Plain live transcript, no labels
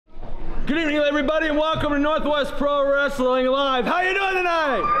Good evening, everybody, and welcome to Northwest Pro Wrestling Live. How you doing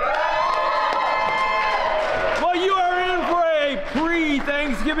tonight? Well, you are in for a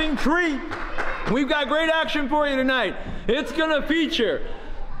pre-Thanksgiving treat. We've got great action for you tonight. It's gonna feature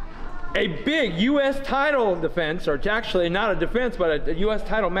a big U.S. title defense, or actually not a defense, but a U.S.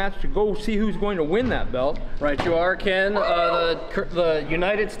 title match to go see who's going to win that belt. Right, you are, Ken. The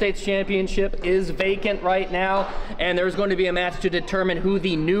United States Championship is vacant right now, and there's going to be a match to determine who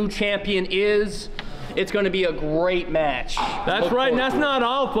the new champion is. It's going to be a great match. That's right, and that's not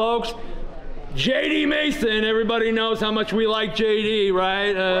all, folks. JD Mason, everybody knows how much we like JD,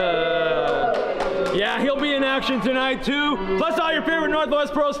 right? Yeah, he'll be in action tonight too. Plus all your favorite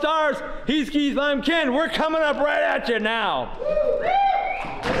Northwest Pro stars. He's Keith, I'm Ken. We're coming up right at you now.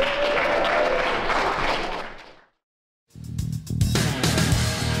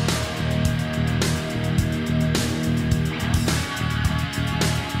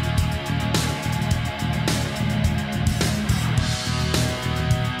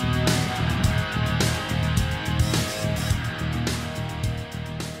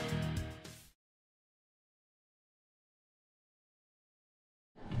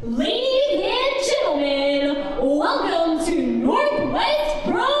 Ladies and gentlemen, welcome to Northwest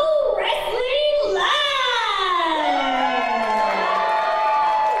Pro Wrestling Live!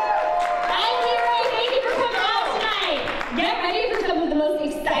 I'm here, thank you for coming out tonight. Get ready for some of the most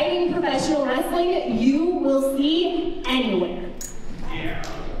exciting professional wrestling you will see anywhere.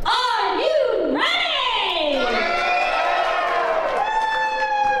 Are you ready?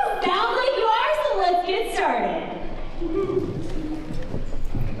 Sounds like you are, so let's get started.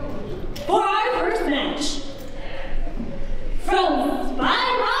 For our first match, from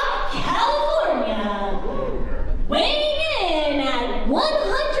Spine Rock, California, weighing in at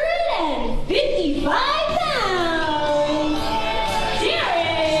 155 pounds, Derek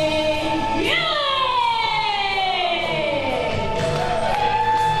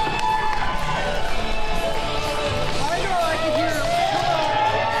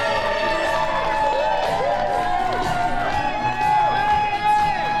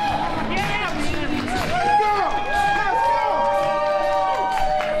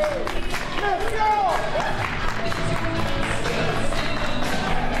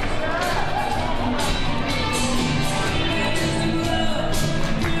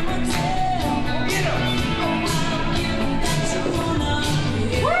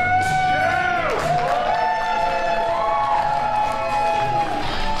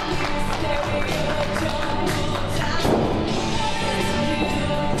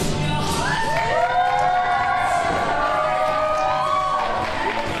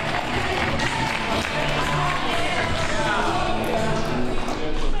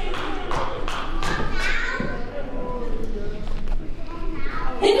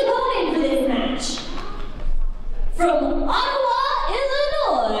from Ottawa,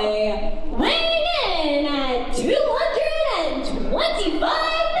 Illinois, weighing in at 225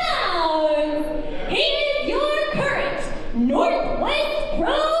 pounds, he is your current Northwest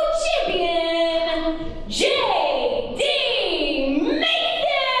Pro Champion, JD Mason!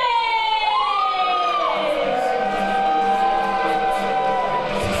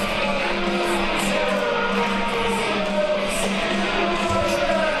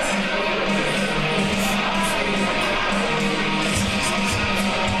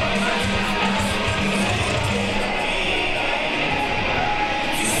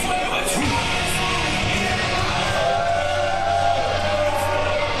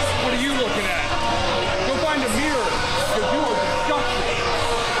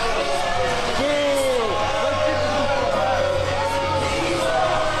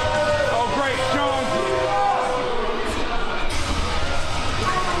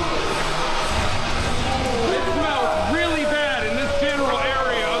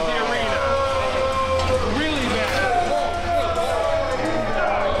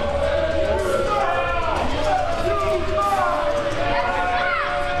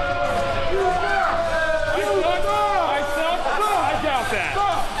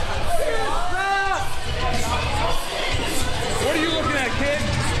 What are you looking at, kid?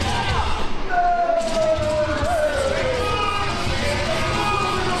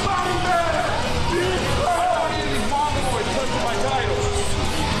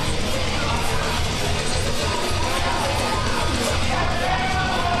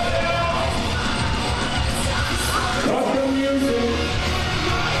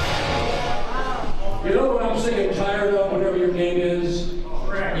 You know what I'm sick and tired of, whatever your name is?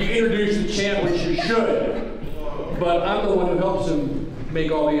 You introduce the champ, which you should, but I'm the one who helps him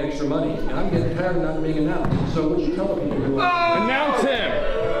make all the extra money, and I'm getting tired of not being announced. So what you tell people? Announce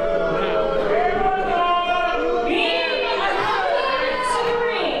him!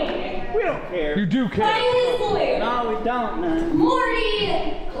 cares? By his lawyer. No, we don't, man. Morty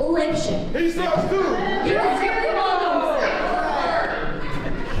Lipschitz. He sucks too. You're very welcome, sir.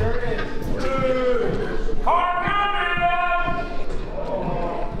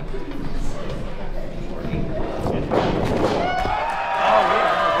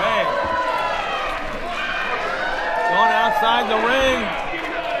 Outside the ring,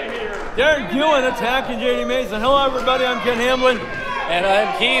 Derek Ewan attacking JD Mason. Hello everybody, I'm Ken Hamlin. And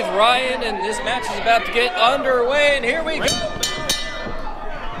I'm Keith Ryan, and this match is about to get underway, and here we go.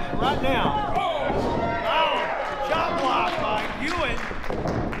 Right now, chop block by Ewan.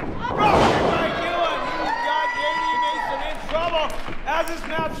 Broken by Ewan. He's got JD Mason in trouble as this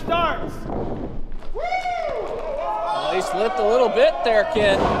match starts. Well, he slipped a little bit there,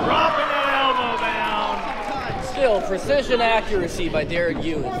 Ken. Dropping that elbow down. Still, precision accuracy by Derek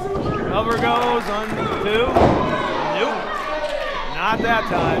Ewan. Cover goes on 2. Nope. Not that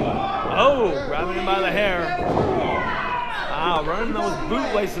time. Oh, grabbing him by the hair. Wow, running those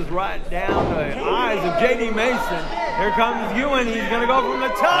bootlaces right down the eyes of JD Mason. Here comes Ewan. He's going to go from the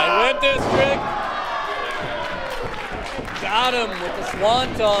top. I went this trick. Got him with the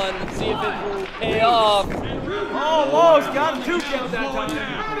swanton. Let's see if it will pay off. Almost got him 2 counts that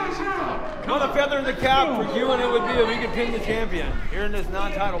time. What a feather in the cap for Ewan it would be if he could pin the champion here in this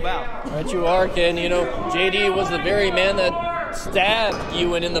non-title bout. Right you are, Ken. You know, JD was the very man that stabbed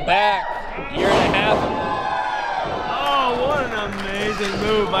Ewan in the back a year and a half ago. Oh, what an amazing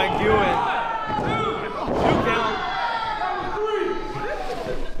move by Ewan. 2 count.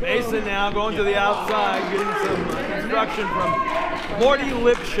 Mason now going to the outside, getting some instruction from Morty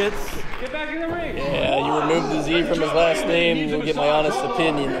Lipschitz. Get back in the ring. Yeah, you remove the Z from his last name, you'll get my honest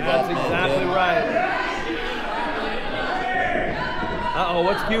opinion of That's that. exactly right. Uh-oh,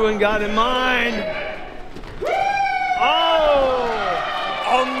 what's Ewan got in mind? Oh!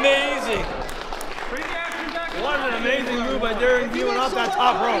 Amazing! What an amazing move by Derek Ewan off that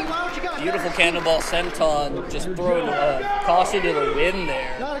top rope. Beautiful cannonball senton, just throwing caution to the wind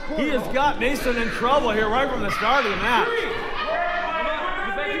there. He has got Mason in trouble here right from the start of the match.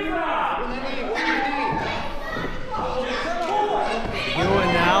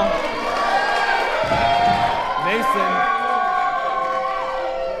 Ewan now. Mason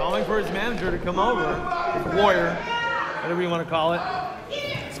calling for his manager to come over. His lawyer, whatever you want to call it.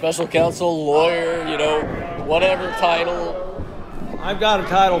 Special counsel, lawyer, you know, whatever title. I've got a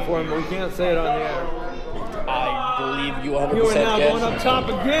title for him, but we can't say it on the air. I believe you 100%. Ewan now Ken. going up top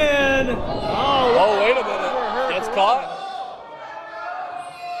again. Oh, wait a minute. Gets caught.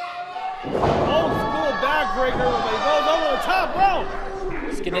 Old school backbreaker, but he goes over the top rope.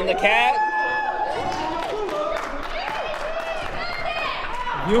 Skin in the cat.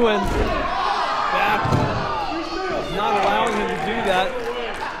 Ewan back, not allowing him to do that.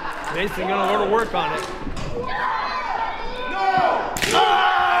 Mason gonna go to work on it.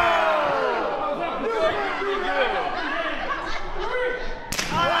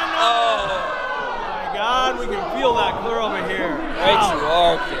 Oh my God, we can feel that clear over here. Right you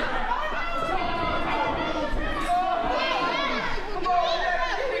are, Ken.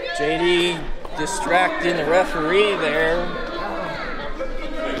 JD distracting the referee there.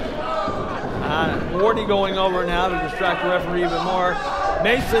 Morty going over now to distract the referee even more.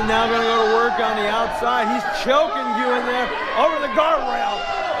 Mason now going to go to work on the outside. He's choking Ewan there over the guardrail.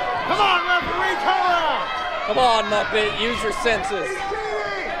 Come on, referee, come around. Come on, Muppet, use your senses.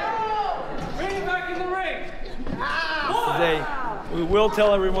 Bring it back in the ring. We will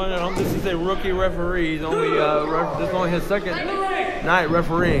tell everyone at home this is a rookie referee. He's only this is only his second night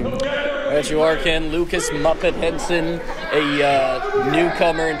refereeing. Right you are, Ken. Lucas Muppet Henson, a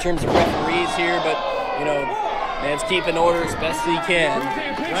newcomer in terms of referees here, but, you know, man's keeping order as best he can.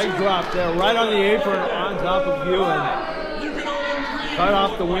 Right drop there, right on the apron on top of Ewan. Cut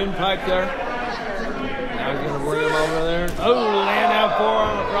off the windpipe there. Now he's going to bring him over there. Oh, land out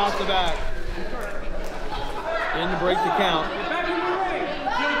forearm across the back. In to break the count.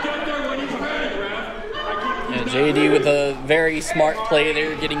 Yeah, JD with a very smart play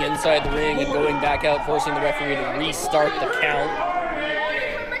there, getting inside the ring and going back out, forcing the referee to restart the count.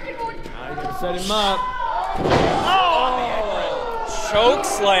 Now he's going to set him up. Choke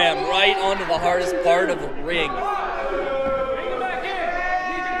slam right onto the hardest part of the ring.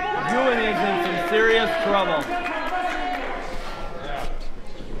 Ewan is in some serious trouble.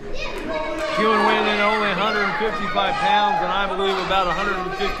 Ewan weighing in only 155 pounds, and I believe about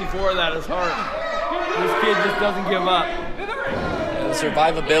 154 of that is heart. This kid just doesn't give up. The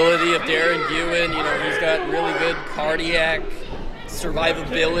survivability of Darren Ewan, you know, he's got really good cardiac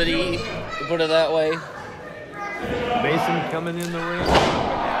survivability, to put it that way. Mason coming in the ring.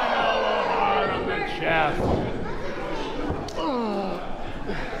 shaft.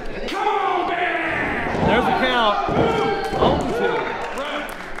 Come on, man! There's the count. 0-2.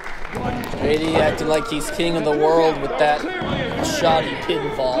 JD acting like he's king of the world with that shoddy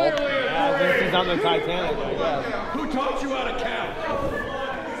pinfall. Yeah, this is on the Titanic, I guess. Who taught you how to count?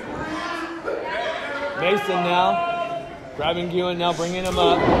 Mason now. Grabbing Ewan now, bringing him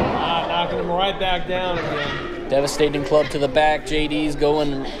up. Knocking him right back down again. Devastating club to the back. JD's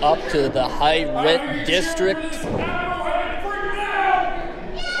going up to the high red district.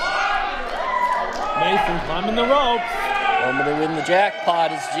 Mason climbing the ropes. Going to win the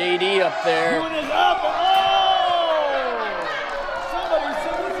jackpot is JD up there. Ewan is up and somebody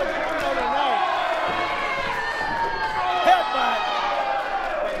said this a point of the night. Headbutt.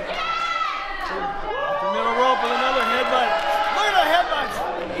 Off the middle rope with another headbutt. Look at the headbutts.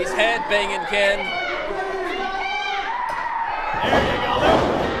 He's headbanging, Ken. There you go.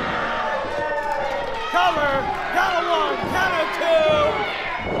 Cover. Count of 1. Count of 2.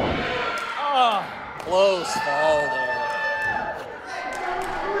 Oh. Close fall there.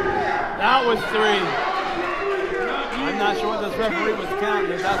 That was 3. I'm not sure what this referee was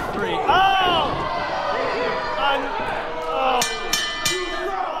counting. That's 3. Oh!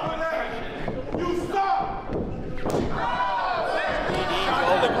 You stop! Shot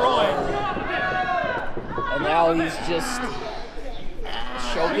to the groin. And now he's just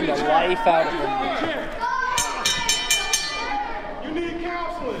choking the life out of him. You need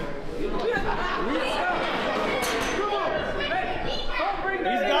counseling.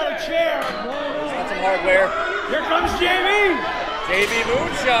 He's got a chair. He's got some hardware. Here comes JB. JB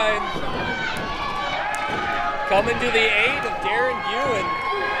Moonshine coming to the aid of Darren Ewan.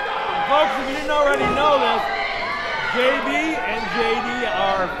 Folks, if you didn't already know this, JB and JD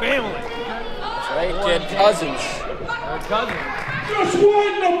are family. That's right, kid. Cousins. They're cousins. Just what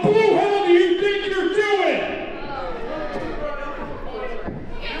in the blue hell do you think you're doing?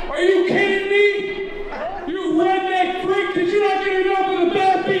 Are you kidding me? You redneck freak, did you not get enough of the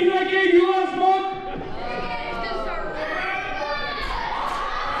bad beating I gave you last month?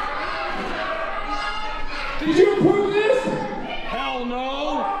 Did you approve this? Hell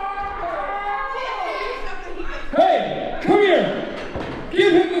no. Hey, come here.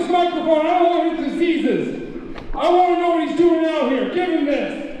 Give him this microphone. I don't want his diseases. I want to know what he's doing out here. Give him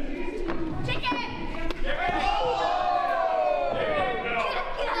this.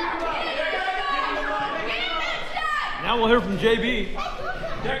 Now we'll hear from JB.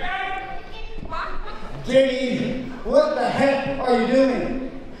 JD, what the heck are you doing?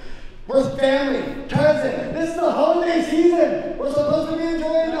 We're family, cousin. This is the holiday season. We're supposed to be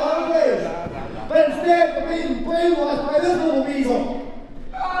enjoying the holidays. But instead, we're being brainwashed by this little weasel.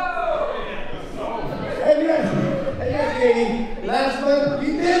 And yes, JD, last month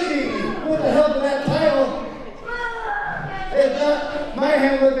you did beat me with the help of that title. If not, my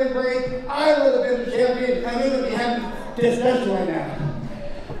hand would have been great. I would have been the champion, and we would be having discussion right now.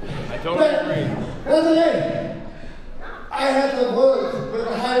 I totally agree. That's okay. I had some words with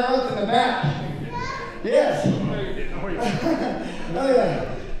the high ups in the back. Yes. Oh yeah.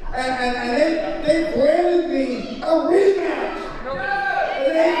 And they granted me a rematch.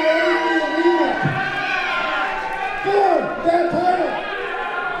 And they granted me a rematch. For that title.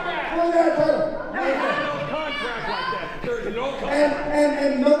 For that title.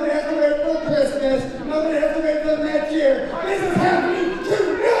 And nobody has to wait for Christmas. Nobody has to wait till next year. This is happening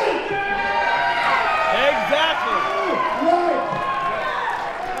tonight. Exactly. Right.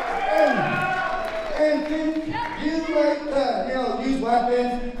 And can you like use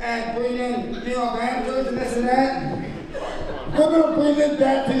weapons and bring in managers and this and that? We're gonna bring this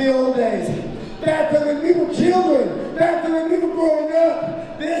back to the old days. Back to when we were children. Back to when we were growing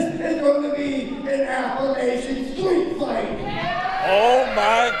up. This is going to be an Appalachian street fight. Oh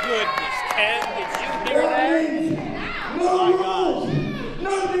my goodness, Ken, did you hear that? Means no rules,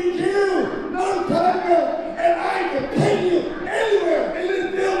 no DQ, no timeout, and I can take you anywhere in this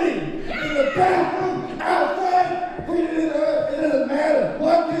building, in the bathroom, outside, put it in the earth, it doesn't matter.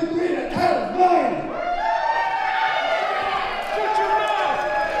 1, 2, 3, the title's mine. Shut your mouth!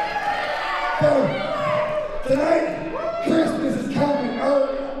 So, tonight, Christmas is coming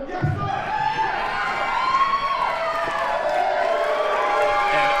early.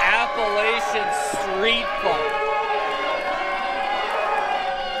 An Appalachian street fight.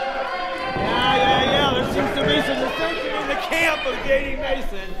 Yeah. There seems to be some distinction in the camp of JD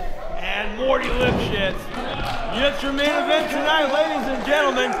Mason and Morty Lipschitz. It's your main event tonight, ladies and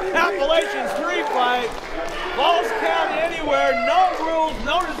gentlemen. Appalachian street fight. Balls count anywhere, no rules,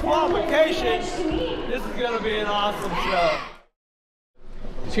 no disqualifications. This is going to be an awesome show.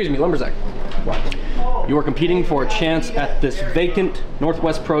 Excuse me, Lumberjack. You are competing for a chance at this vacant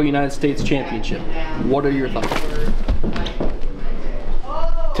Northwest Pro United States Championship. What are your thoughts?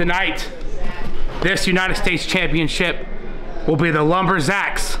 Tonight, this United States Championship will be the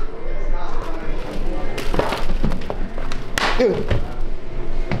Lumberjacks. Who's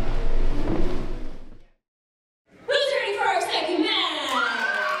ready for our second match?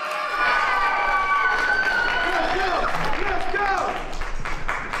 Let's go!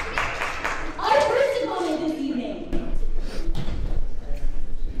 Our first opponent this evening,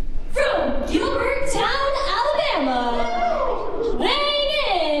 from Gilberttown, Alabama, weighing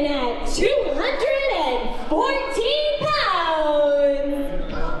in at 214 pounds,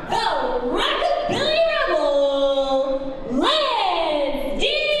 the Rockabilly Rebel, Lance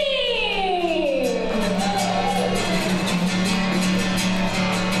Dean.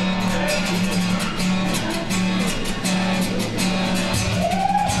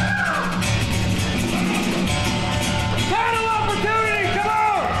 Title opportunity, come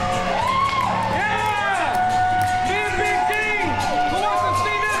on! Yeah! Me and Big King, who wants to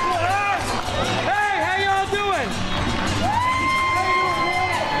see this one, huh? Hey, how y'all doing?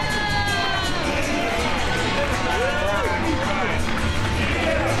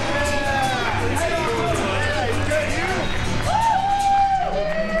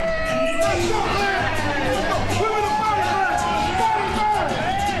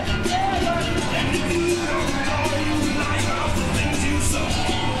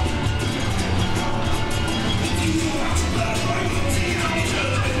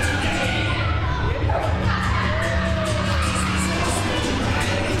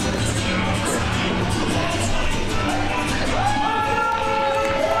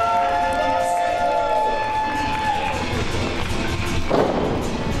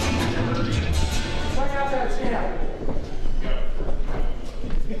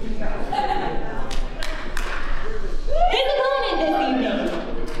 His opponent this evening,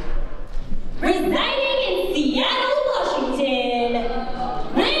 residing in Seattle, Washington,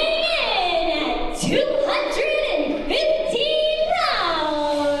 weighing in at 215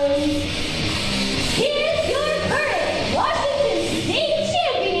 pounds. He is your current Washington State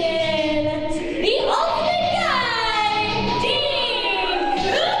champion, the ultimate guy, Dean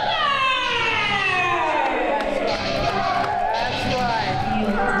Cooper.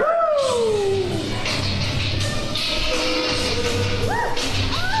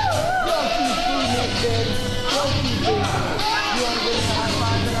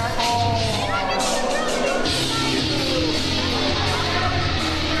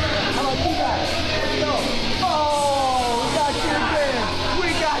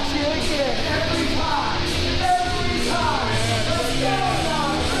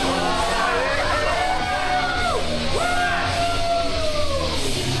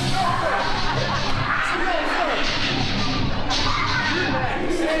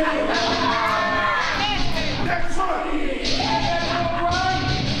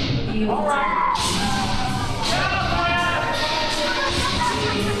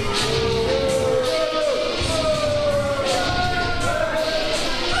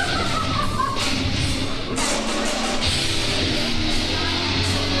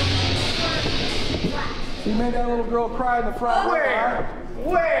 You made that little girl cry in the front. Where?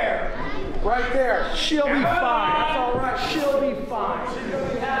 Where? Right there. She'll be fine. That's all right. She'll be fine.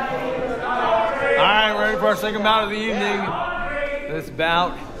 All right, ready for our second bout of the evening. This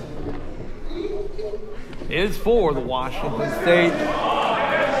bout is for the Washington State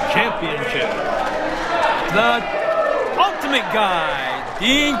Championship. The ultimate guy,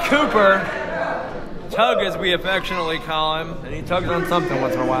 Dean Cooper, Tug as we affectionately call him, and he tugs on something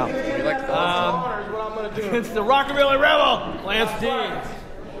once in a while. It's the Rockabilly Rebel, Lance Dean.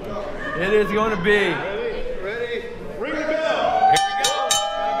 It is going to be. Ready? Ring the bell. Here we go. It's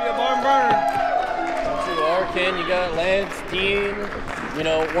going to be a barn burner. To Arkin, you got Lance Dean, you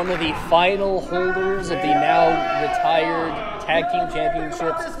know, one of the final holders of the now retired Tag Team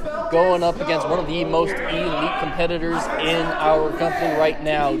Championships, going up against one of the most elite competitors in our company right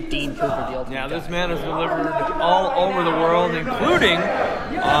now, Dean Cooper, the ultimate Yeah, guy. this man has delivered all over the world, including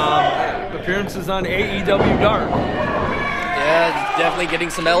appearances on AEW Dark. Yeah, definitely getting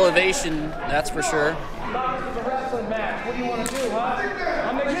some elevation, that's for sure.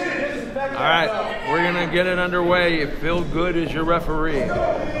 All right, we're going to get it underway. Phil Good is your referee.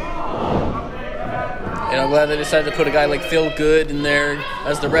 And I'm glad they decided to put a guy like Phil Good in there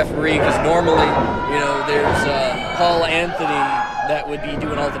as the referee, because normally, you know, there's Paul Anthony that would be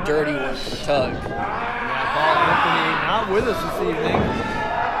doing all the dirty work for Tug. Yeah, Paul Anthony not with us this evening.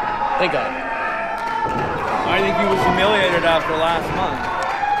 Thank God. I think he was humiliated after last month.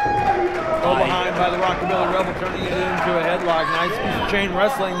 Go behind by the Rockabilly Rebel, turning it into a headlock. Nice piece of chain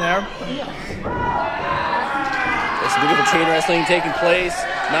wrestling there. There's some beautiful chain wrestling taking place.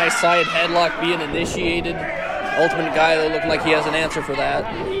 Nice side headlock being initiated. Ultimate guy though looking like he has an answer for that.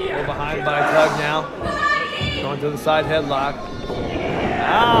 Go behind by Tug now. Going to the side headlock.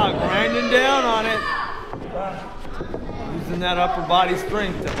 Ah, grinding down on it. Using that upper body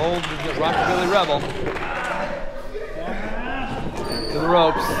strength to hold the Rockabilly Rebel. To the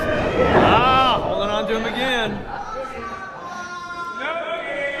ropes. Ah, holding on to him again.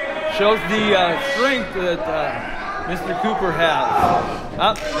 Shows the strength that Mr. Cooper has.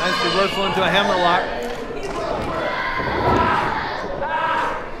 Up, nice reversal into a hammerlock.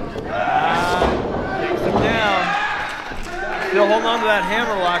 Takes him down. Still holding on to that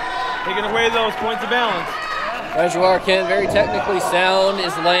hammerlock, taking away those points of balance. As you are, Ken, very technically sound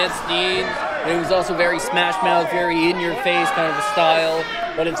is Lance Dean. He was also very smash mouth, very in-your-face kind of a style.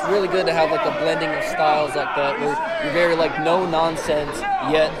 But it's really good to have like a blending of styles like that, where you're very like no nonsense,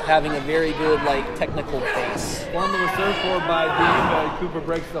 yet having a very good like technical face. Form of the surfboard by Dean, but Cooper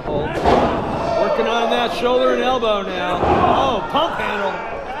breaks the hold. Working on that shoulder and elbow now. Oh, pump handle.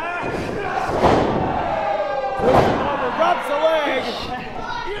 Twists him over, drops the leg.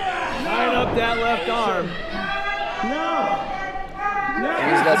 Tying up that left arm.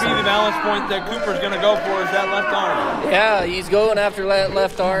 He's got to be the balance point that Cooper's going to go for is that left arm. Yeah, he's going after that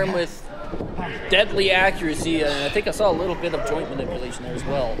left arm with deadly accuracy, and I think I saw a little bit of joint manipulation there as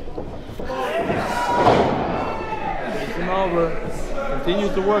well. Takes him over.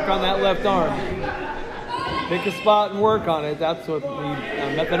 Continues to work on that left arm. Pick a spot and work on it. That's what the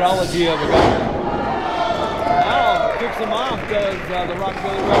methodology of a guy. Now kicks him off, does the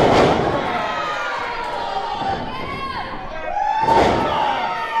Rockabilly Rebel.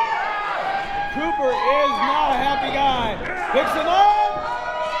 Cooper is not a happy guy. Picks him up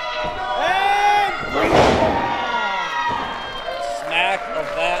and brings him down. Smack of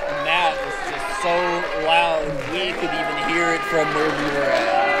that mat was just so loud we could even hear it from where we were at.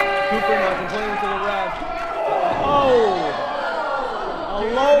 Cooper now complaining to the ref. Oh, a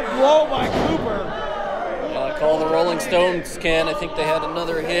low blow by Cooper. Call the Rolling Stones, Ken. I think they had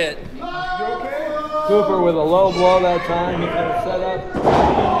another hit. Cooper with a low blow that time. He's going to set up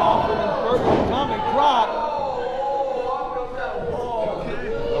atomic drop.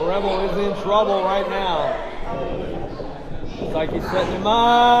 The Rebel is in trouble right now. Looks like he's setting him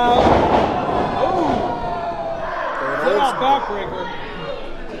up. Oh! Set out backbreaker.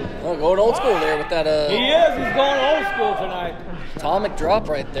 Oh, going old school there with that. He is. He's going old school tonight. Atomic drop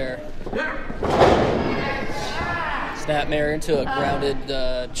right there. Snapmare into a grounded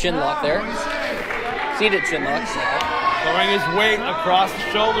chin lock there. Seated chin lock. Throwing his weight across the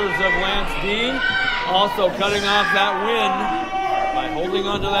shoulders of Lance Dean. Also cutting off that win by holding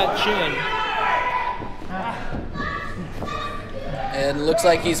onto that chin. And looks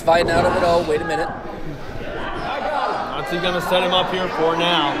like he's fighting out of it. Oh, wait a minute. What's he going to set him up here for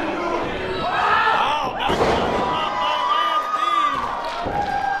now? Oh, back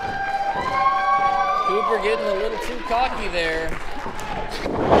Cooper getting a little too cocky there.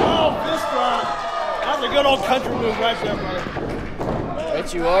 Oh, fist drop. That's a good old country move right there, brother.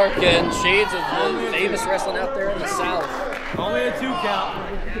 Right you are, Ken. Shades of the famous wrestling out there in the South. Only a 2 count.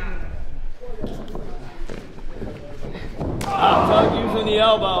 Tug using the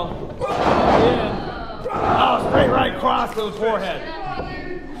elbow. In. Oh, straight right cross to the forehead.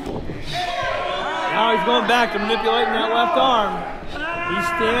 Now he's going back to manipulating that left arm. He's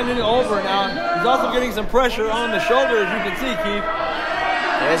standing over now. He's also getting some pressure on the shoulder, as you can see, Keith.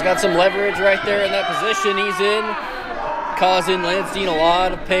 Yeah, he's got some leverage right there in that position he's in, causing Lance Dean a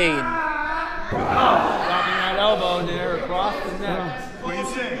lot of pain. Dropping that elbow there across the neck. What do you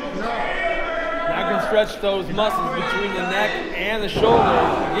say? That can stretch those muscles between the neck and the shoulder.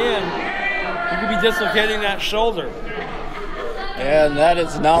 Again, you could be dislocating that shoulder. Yeah, and that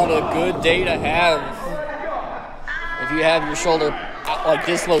is not a good day to have if you have your shoulder like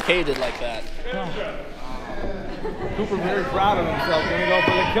dislocated like that. Cooper very proud of himself. Gonna go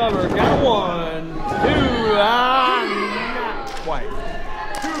for the cover. Got 1, 2, not quite.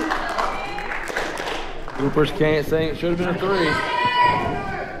 Cooper's can't saying it should have been a 3.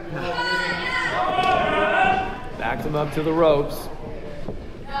 Backs him up to the ropes.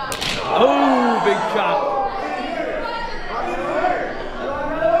 Oh, big chop.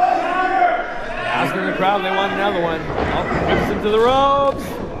 Asking the crowd, they want another one. Oh, whips him to the ropes.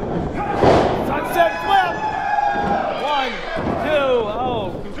 Sunset flip. 1, 2.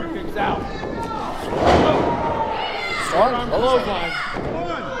 Oh, Cooper kicks out. Strong on clothesline.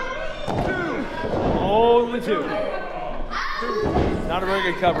 1, 2. Only 2. Not Not a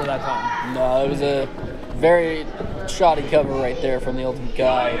very good cover that time. No, it was a very shoddy cover right there from the Ultimate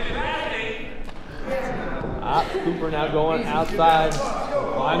Guy. Cooper now going outside.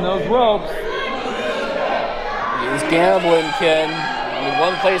 Climb those ropes. He's gambling, Ken. Only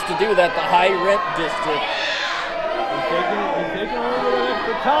one place to do that, the high rent district. He's taking a little bit of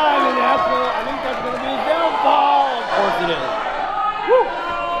extra time, and I think that's going to be his downfall. Of course it is. Woo!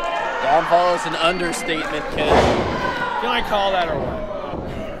 Downfall is an understatement, Ken. Can I call that or what?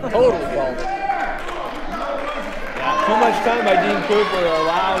 Totally called it. Yeah, too much time by Dean Cooper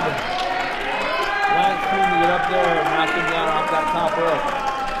allowed Lance Dean to get up there and knock him down off that top rope.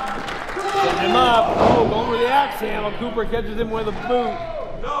 Setting him up. Oh, going for the axe handle. Cooper catches him with a boot.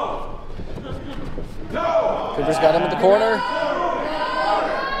 Cooper's got him at the corner.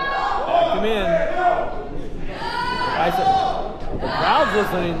 Backed him in. The crowd's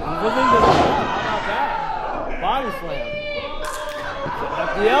listening. He's listening to the crowd. How about that? Body slam. Setting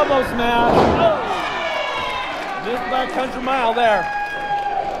up the elbow smash. Oh! Missed by a country mile there.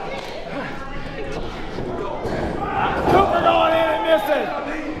 Cooper going in and misses.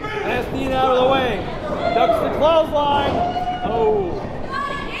 Lance Dean out of the way. Ducks the clothesline. Oh.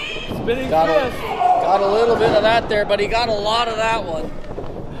 Spinning fist. Got a little bit of that there, but he got a lot of that one.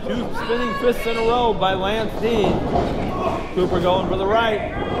 2 spinning fists in a row by Lance Dean. Cooper going for the right.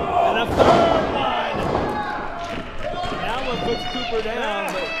 And a third one. That one puts Cooper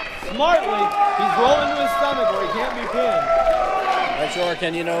down, but smartly, he's rolling to his stomach where he can't be pinned. That's sure,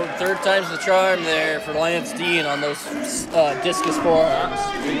 Ken. You know, third time's the charm there for Lance Dean on those discus forearms.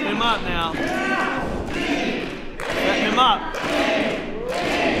 Setting him up now. Setting him up.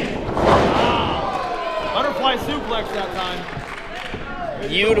 Wow. Butterfly suplex that time.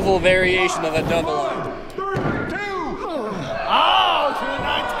 Beautiful variation of a double arm. Oh, to the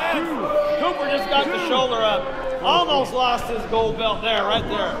 9-10. Cooper just got the shoulder up. Almost lost his gold belt there, right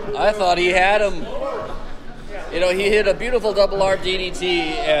there. I thought he had him. You know, he hit a beautiful double arm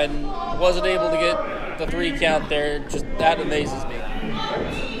DDT and wasn't able to get the 3 count there. Just that amazes me.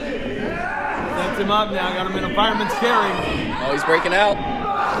 Sets him up now, got him in a fireman's carry. Oh, he's breaking out.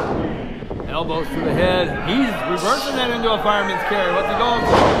 Elbows to the head. He's reversing that into a fireman's carry. What's he going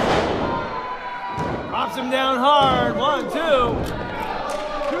for? Drops him down hard. 1, 2.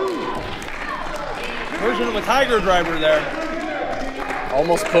 Version of a tiger driver there.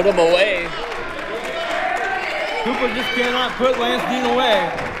 Almost put him away. Cooper just cannot put Lance Dean away.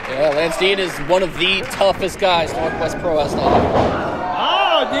 Yeah, Lance Dean is one of the toughest guys Northwest Pro has to offer.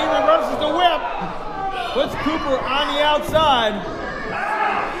 Oh, Dean reverses the whip. Puts Cooper on the outside.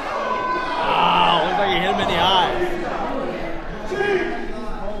 Wow, looks like he hit him in the eye.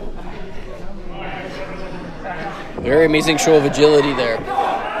 Very amazing show of agility there.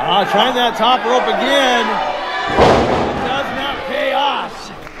 Trying that top rope again. It does not pay off.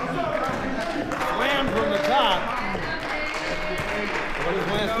 Slam from the top. What has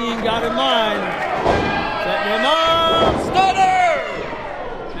Lance Dean got in mind? Setting him up. Stunner!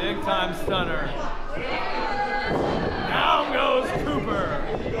 Big time stunner. Down goes Cooper.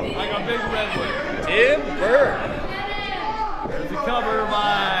 Like a big redwood. Timber. There's the cover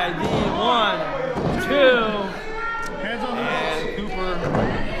by Dean. 1, 2. And Cooper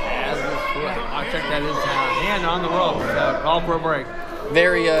has his foot. I'll check that his hand on the rope. So call for a break.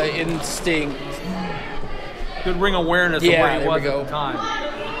 Very instinct. Good ring awareness of where he was at the time.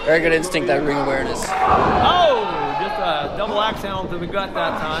 Very good instinct, that ring awareness. Oh, just a double axe handle to the gut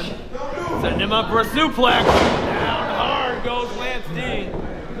that time. Setting him up for a suplex. Down hard goes Lance Dean.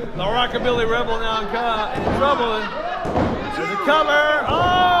 The Rockabilly Rebel now in trouble. There's a cover.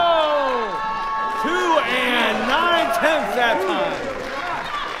 Oh! 2 9/10 that time.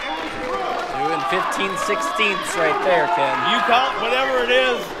 2 15/16 right there, Ken. You count whatever it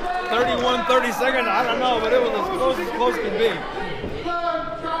is, 31, 30 seconds, I don't know, but it was as close can be.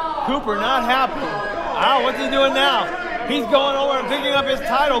 Cooper not happy. What's he doing now? He's going over and picking up his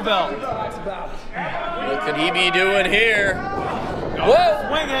title belt. What could he be doing here? Whoa!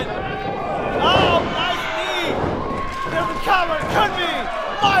 Swing it. Oh, nice knee. There's a cover. Could be.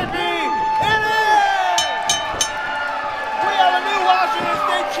 Might be. It is. We have a new Washington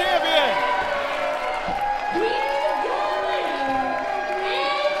State champion. We are going and new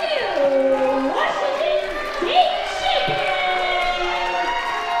Washington State champion,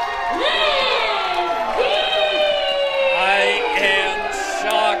 Lance Dean. I am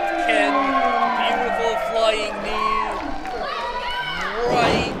shocked, Ken. Beautiful flying knee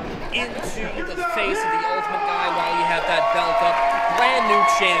right into the face of the Ultimate Guy while you have that belt up. Brand new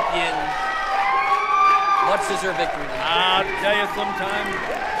champion. Much deserved victory tonight. I'll tell you, sometimes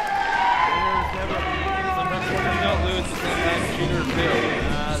winners don't lose, but sometimes interfere.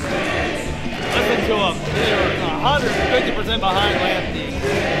 Listen to them. They're 150% behind Lance Dean.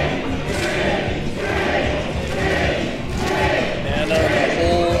 And on a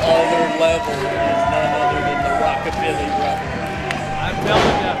whole other level is none other than the Rockabilly Rebel. I'm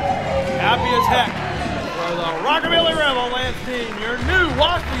telling you, happy as heck for the Rockabilly Rebel, Lance Dean, your new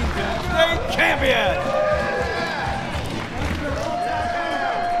Washington State champion.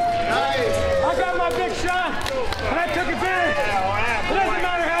 I got my big shot, and I took advantage. It doesn't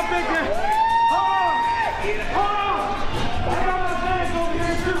matter how big you Hold on! I got my fans over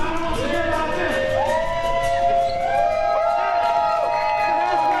here too. I don't want to forget about this.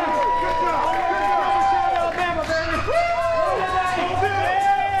 Good job. Shout out Alabama, baby.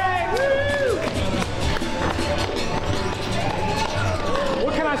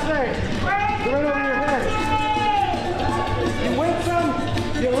 What can I say? They're right over your head. You win some,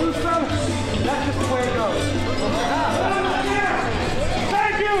 you lose some. That's just the way it goes.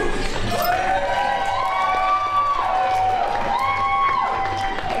 Thank you!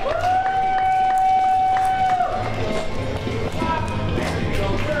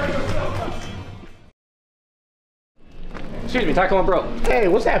 Excuse me, Taekwondo Bro. Hey,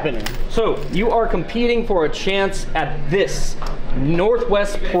 what's happening? So, you are competing for a chance at this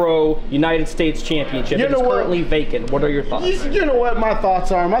Northwest Pro United States Championship. You It is know what? currently vacant. What are your thoughts? You know what my thoughts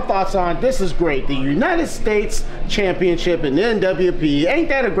are? My thoughts are this is great. The United States Championship in the NWP. Ain't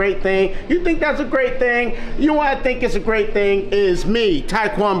that a great thing? You think that's a great thing? You know what I think is a great thing is me,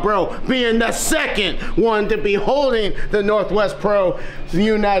 Taekwondo Bro, being the second one to be holding the Northwest Pro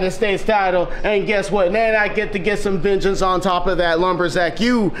United States title. And guess what? Then I get to get some vengeance on top of that, Lumberzack.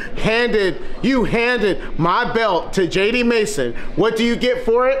 You handed my belt to JD Mason. What do you get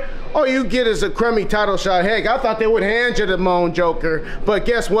for it? All you get is a crummy title shot. Heck, I thought they would hand you the Moan Joker. But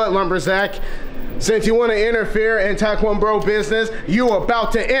guess what, Lumberzack? Since you want to interfere in Taekwondo Bro business, you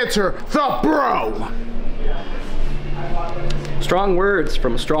about to enter the Bro. Strong words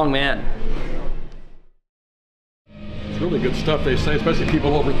from a strong man. It's really good stuff they say, especially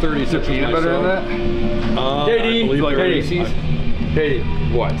people over 30 such as myself. Better than that? JD,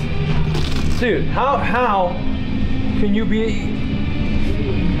 What? dude, how can you be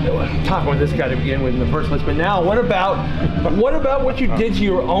talking with this guy to begin with in the first place? But now, what about what you did to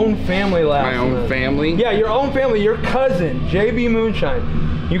your own family last My own month? family? Yeah, your own family. Your cousin, JB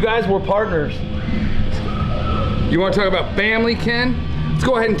Moonshine. You guys were partners. You want to talk about family, Ken? Let's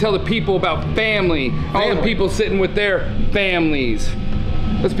go ahead and tell the people about family. All the people sitting with their families.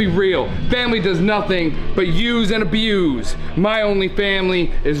 Let's be real. Family does nothing but use and abuse. My only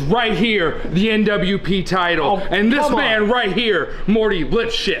family is right here, the NWP title. Oh, and this come man on. right here, Morty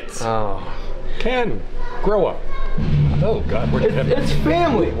Lipschitz. Oh, Ken, grow up. Oh God, where'd you head? it's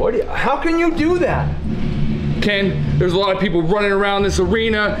family. How can you do that? Ken, there's a lot of people running around this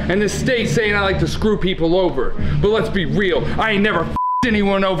arena and this state saying I like to screw people over. But let's be real, I ain't never f***ed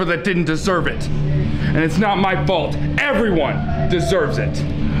anyone over that didn't deserve it. And it's not my fault. Everyone deserves it.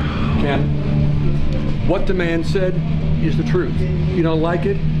 Ken, what the man said is the truth. You don't like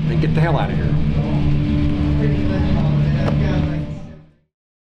it, then get the hell out of here.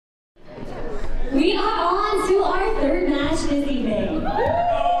 We are on to our third match this evening.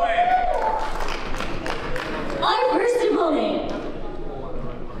 Our first opponent,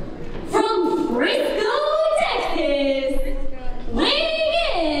 from Frisco, Texas, weighing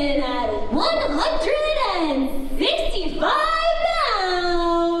in at 165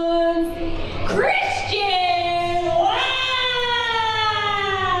 pounds, Christian Wow!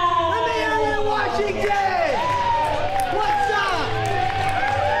 Let me hear you, Washington! What's up?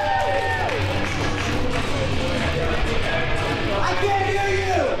 I can't hear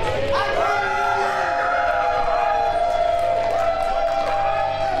you! I can't hear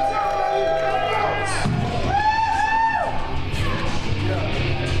you!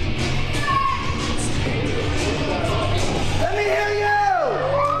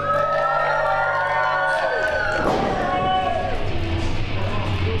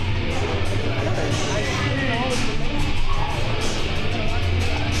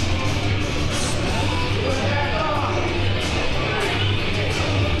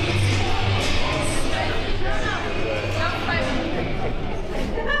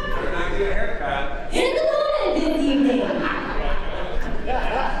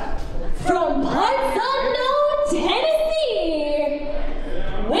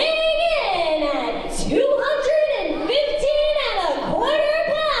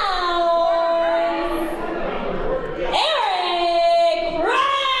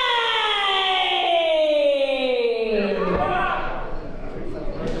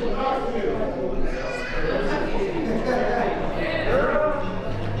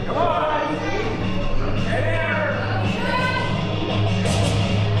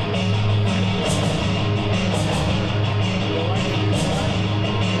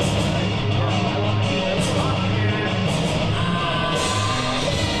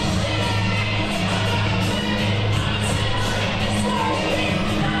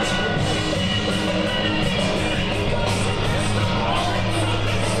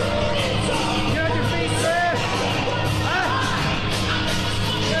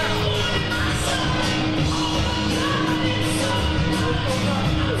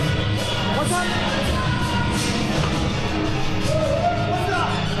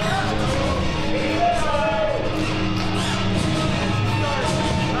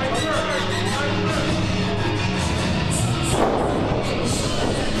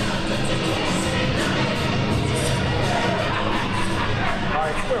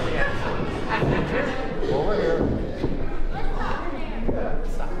 Over here.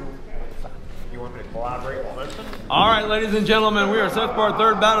 You want me to collaborate and listen? All right, ladies and gentlemen, we are set for our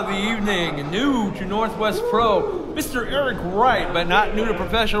third bout of the evening. New to Northwest Pro, Mr. Eric Wright, but not new to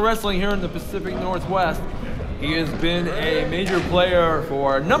professional wrestling here in the Pacific Northwest. He has been a major player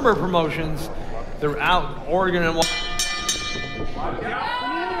for a number of promotions throughout Oregon and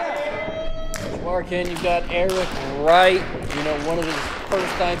Markin, you've got Eric Wright, you know, one of his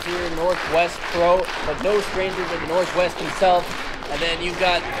first times here in Northwest Pro, but no stranger to the Northwest himself. And then you've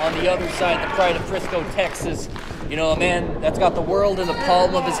got on the other side the pride of Frisco, Texas, you know, a man that's got the world in the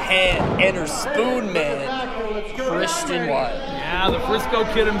palm of his hand, Enter Spoon Man, Christian Wilde. Yeah, the Frisco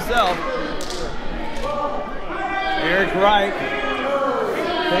Kid himself. Eric Wright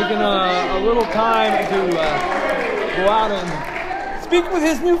taking a little time to go out and speak with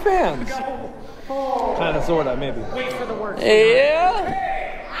his new fans. Kind of, sort of, maybe.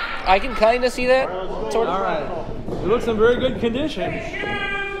 Yeah, I can kind of see that. Sort of. All right. He looks in very good condition.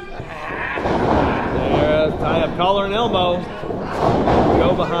 There's tie-up collar and elbow.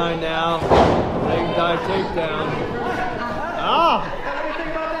 Go behind now. Leg dive takedown. Ah!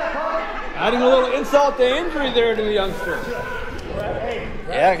 Adding a little insult to injury there to the youngster.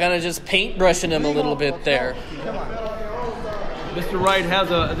 Yeah, kind of just paintbrushing him a little bit there. Mr. Wright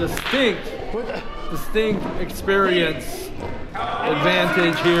has a distinct experience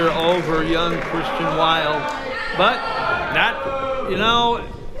advantage here over young Christian Wilde. But that, you know,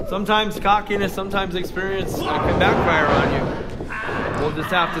 sometimes cockiness, sometimes experience can backfire on you. We'll just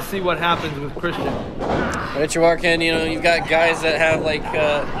have to see what happens with Christian. But you are, Ken, you know, you've got guys that have like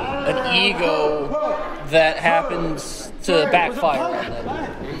an ego that happens to backfire on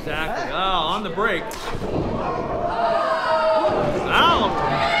them. Exactly. Oh, on the break. Ow!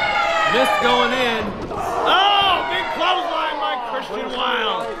 Missed going in. Oh, big clothesline by Christian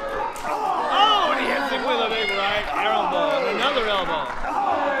Wilde. Oh, and he hits him with a big right elbow and another elbow.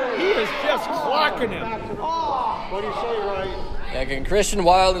 He is just clocking him. What do you say, Wright? Yeah, and Christian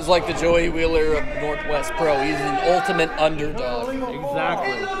Wilde is like the Joey Wheeler of Northwest Pro. He's an ultimate underdog.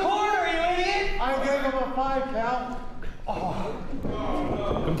 Exactly. I gave him a 5 count.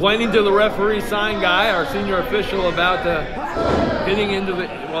 Complaining to the referee sign guy, our senior official, about hitting into the,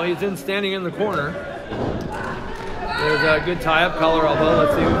 well, he's standing in the corner. There's a good tie-up, collar elbow.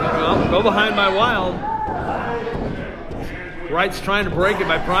 Let's see who's going to go behind by Wilde. Wright's trying to break it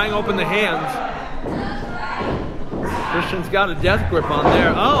by prying open the hands. Christian's got a death grip on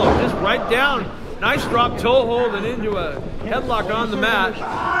there. Oh, just right down. Nice drop toe hold and into a headlock on the mat.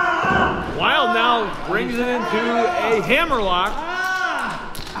 Wilde now brings it into a hammerlock.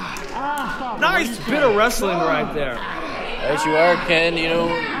 Nice bit of wrestling right there. As you are, Ken, you know,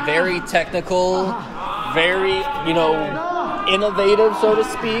 very technical, very, you know, innovative, so to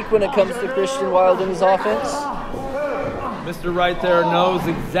speak, when it comes to Christian Wilde and his offense. Mr. Wright there knows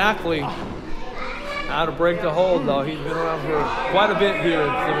exactly how to break the hold, though. He's been around for quite a bit here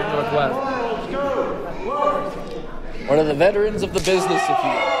in Pacific Northwest. One of the veterans of the business, if you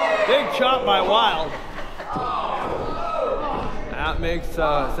will. Big chop by Wilde. That makes,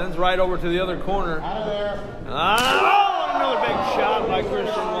 sends Wright over to the other corner. Oh, another big shot by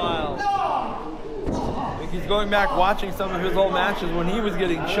Christian Wilde. I think he's going back watching some of his old matches when he was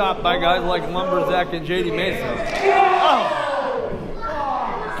getting chopped by guys like Lumberzack and J.D. Mason. Oh!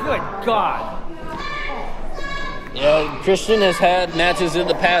 Good God. Yeah, Christian has had matches in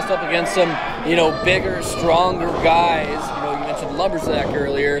the past up against some, you know, bigger, stronger guys. You know, you mentioned Lumberzack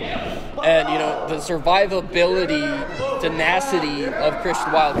earlier. And, you know, the survivability, tenacity of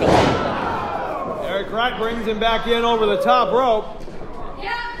Christian Wilde comes into play. Eric Wright brings him back in over the top rope.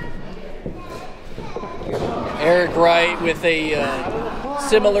 Eric Wright with a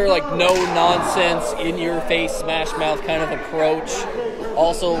similar, like, no-nonsense, in-your-face, smash-mouth kind of approach.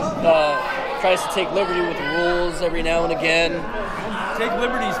 Also tries to take liberty with the rules every now and again. Take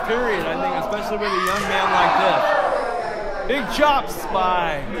liberties, period, I think, especially with a young man like this. Big chops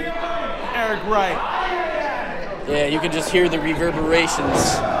by Eric Wright. Yeah, you can just hear the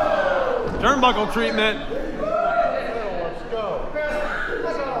reverberations. Turnbuckle treatment.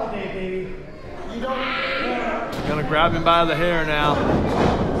 Gonna grab him by the hair now.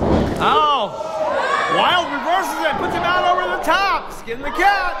 Oh! Wilde reverses it, puts him out over the top. Skin the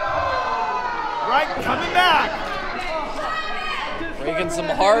cat. Wright coming back. Breaking some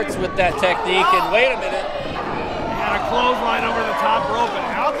hearts with that technique, and wait a minute. And a clothesline over the top rope, and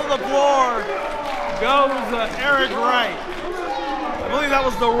out to the floor goes Eric Wright. I believe that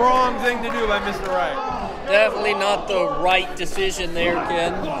was the wrong thing to do by Mr. Wright. Definitely not the right decision there,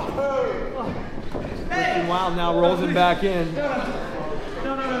 Ken. Christian Wilde now rolls him back in.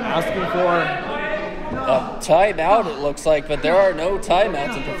 Asking for a timeout, it looks like, but there are no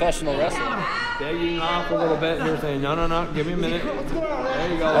timeouts in professional wrestling. begging off a little bit here, saying, no, give me a minute.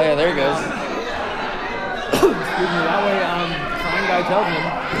 There you go. Oh, yeah, there he goes. Excuse me, that way sign guy tells him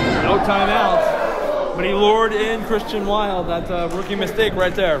no timeouts. But he lured in Christian Wilde. That's a rookie mistake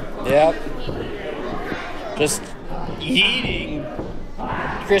right there. Yep. Just yeeting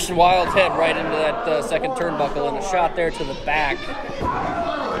Christian Wilde's head right into that second turnbuckle, and a shot there to the back.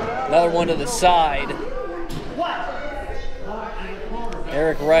 Another one to the side.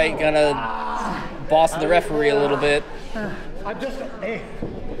 Eric Wright gonna boss the referee a little bit. Kind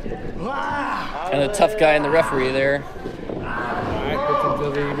of tough guy in the referee there. Alright, puts him to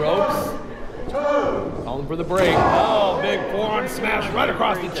the ropes. Calling for the break. Oh, big forearm smash right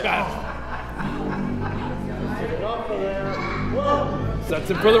across the chest. Sets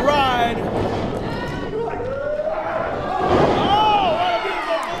him for the ride. Oh, what a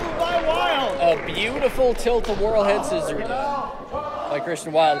beautiful move by Wilde. A beautiful tilt-a-whirl head scissor by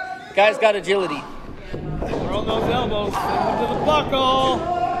Christian Wilde. Guy's got agility. Throwing those elbows, sends him to the buckle.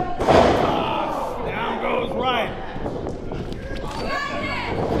 Down goes right.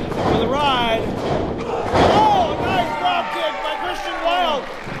 For the ride. Oh, nice drop kick by Christian Wilde.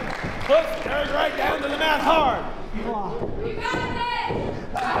 Puts Eric Wright down to the mat hard.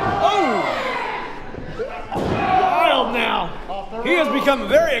 Oh! Wild now. He has become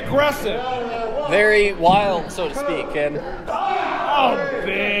very aggressive. Very wild, so to speak. And oh,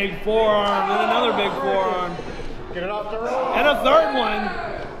 big forearm, then another big forearm. Get it off the rope. And a third one.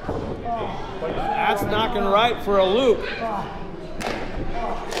 That's knocking right for a loop.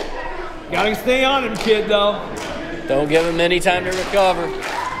 Gotta stay on him, kid, though. Don't give him any time to recover.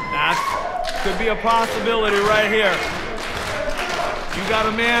 That could be a possibility right here. You got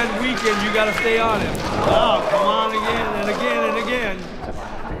a man weakened, you gotta stay on him. Oh, come on again and again and again.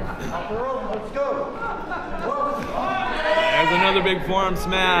 Off the rope, let's go. There's another big forearm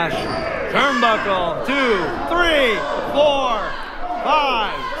smash. Turnbuckle, 2, 3, 4,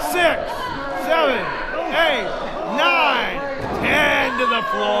 5, 6, 7, 8, 9, 10 to the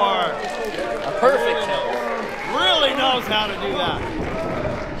floor. A perfect hit. Really knows how to do that.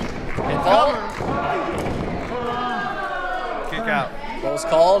 It's all Kick out. close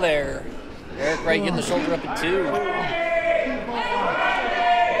call there. Eric Wright getting the shoulder up at 2.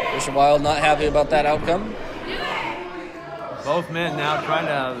 Christian Wilde not happy about that outcome. Both men now trying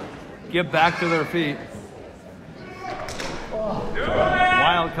to get back to their feet.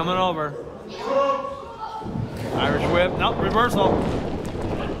 Wilde coming over. Irish whip. Nope, reversal.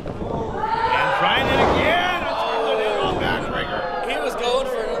 And trying it again. It's a backbreaker. He was going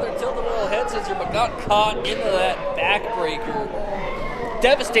for another tilt-a-whirl head scissor, but got caught into that backbreaker.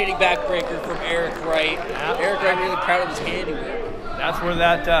 Devastating backbreaker from Eric Wright. Yeah. Eric Wright really proud of his handiwork. That's where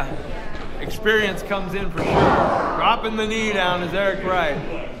that experience comes in for sure. Dropping the knee down is Eric Wright.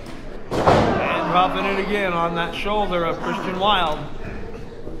 And dropping it again on that shoulder of Christian Wilde.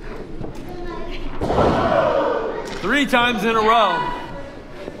 3 times in a row.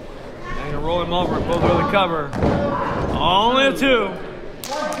 They're going to roll him over, both with the cover. Only a 2.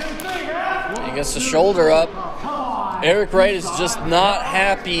 He gets the shoulder up. Eric Wright is just not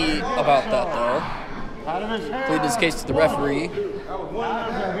happy about that, though. Pleading his case to the referee. All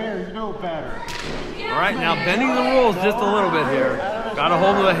right, now bending the rules just a little bit here. Got a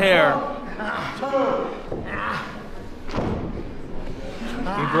hold of the hair.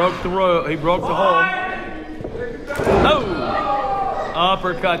 He broke the hold. Oh!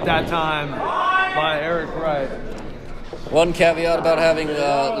 Uppercut that time by Eric Wright. One caveat about having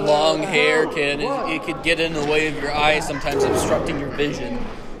long hair, it could get in the way of your eyes, sometimes obstructing your vision.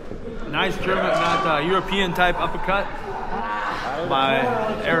 Nice German, not European type uppercut by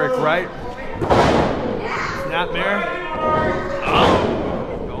Eric Wright. Snapmare.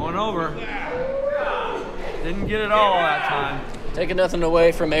 Oh, going over. Didn't get it all that time. Taking nothing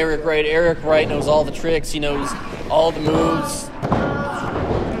away from Eric Wright. Eric Wright knows all the tricks. He knows all the moves.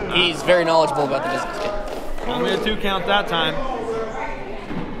 He's very knowledgeable about the business game. Only a 2 count that time.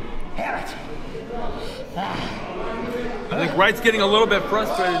 I think Wright's getting a little bit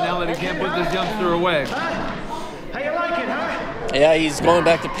frustrated now that he can't put this youngster away. How you like it, huh? Yeah, he's going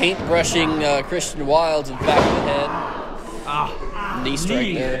back to paintbrushing Christian Wilde's in the back of the head. Knee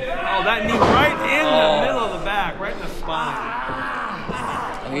strike there. Oh, that knee right in the middle of the back, right in the spine.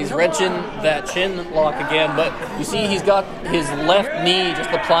 And he's wrenching that chin lock again, but you see he's got his left knee just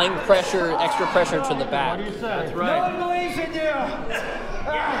applying pressure, extra pressure to the back. That's right.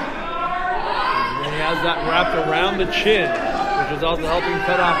 And he has that wrapped around the chin, which is also helping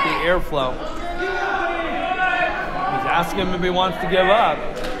cut off the airflow. He's asking him if he wants to give up.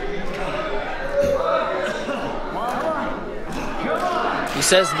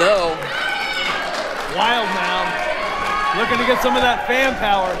 says no. Wild now. Looking to get some of that fan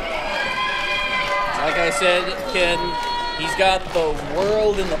power. Like I said, Ken, he's got the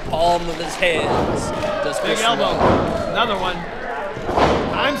world in the palm of his hands. Does Big elbow. Another one.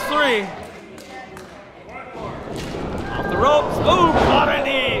 Times 3. Off the ropes. Ooh, caught a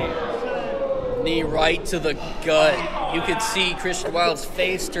knee. Knee right to the gut. You could see Christian Wilde's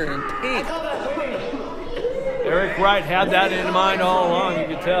face turn pink. Eric Wright had that in mind all along, you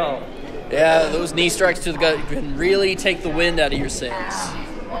could tell. Yeah, those knee strikes to the gut can really take the wind out of your sails.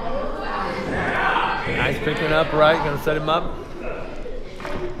 Nice picking up, right? Gonna set him up.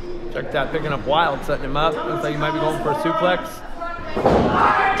 Check that, picking up Wild, setting him up. Looks like he might be going for a suplex.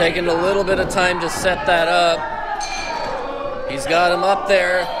 Taking a little bit of time to set that up. He's got him up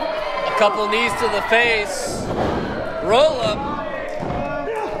there. A couple knees to the face. Roll up.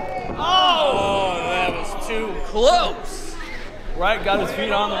 Oh, that was too close. Wright got his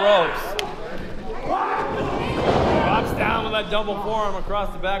feet on the ropes. Drops down with that double forearm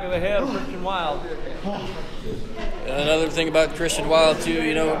across the back of the head of Christian Wilde. Another thing about Christian Wilde too,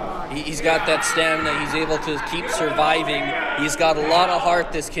 you know, he's got that stamina. He's able to keep surviving. He's got a lot of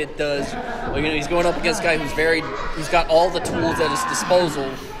heart. This kid does. Well, you know, he's going up against a guy who's got all the tools at his disposal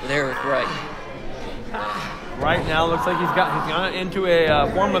with Eric Wright. Right now, looks like he's gone into a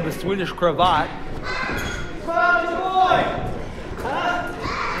form of the Swedish cravat.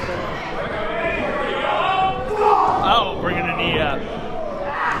 Oh, bringing a knee up.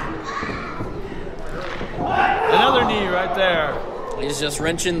 Another knee right there. He's just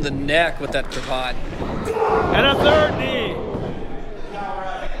wrenching the neck with that cravat. And a third knee.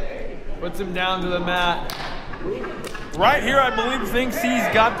 Puts him down to the mat. Right here, I believe, thinks he's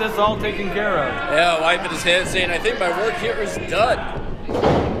got this all taken care of. Yeah, wiping his head, saying, I think my work here is done.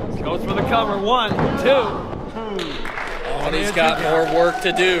 Goes for the cover. 1, 2. Oh, and he's got more work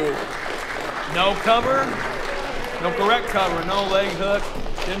to do. No cover. No correct cover. No leg hook.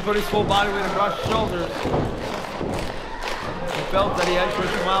 Didn't put his full body weight across his shoulders. He felt that he had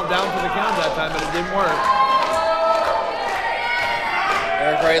Christian Wilde down to the count that time, but it didn't work.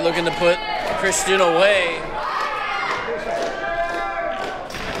 Eric Wright looking to put Christian away.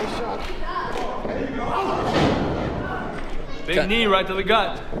 Big knee right to the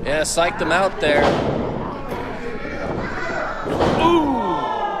gut. Yeah, psyched him out there.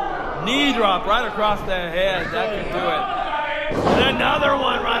 Ooh! Knee drop right across the head. That could do it. And another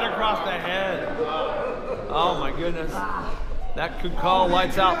one right across the head. Oh my goodness. That could call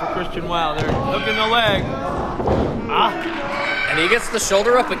lights out for Christian Wilde. They're hooking the leg. And he gets the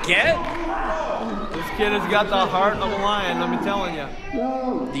shoulder up again? This kid has got the heart of a lion, let me telling you.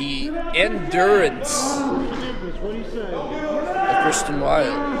 The endurance of Christian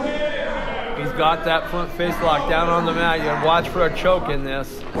Wilde. He's got that front face lock down on the mat. You gotta watch for a choke in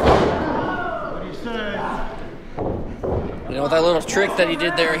this. You know, with that little trick that he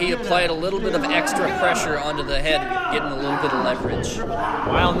did there, he applied a little bit of extra pressure onto the head, getting a little bit of leverage.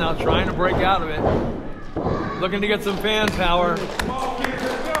 Wilde now trying to break out of it. Looking to get some fan power. Does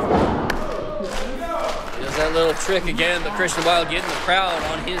that little trick again, but Christian Wilde getting the crowd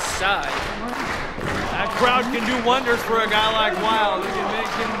on his side. That crowd can do wonders for a guy like Wilde. They can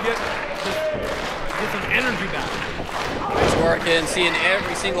make him get some energy back. He's working, seeing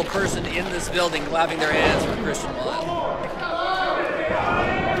every single person in this building clapping their hands for Christian Wilde.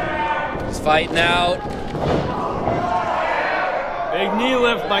 He's fighting out. Big knee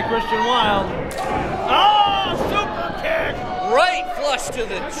lift by Christian Wilde. Oh, super kick! Right flush to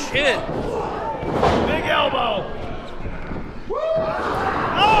the chin. Big elbow.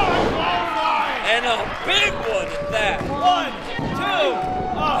 Oh, and a big one at that. 1, 2.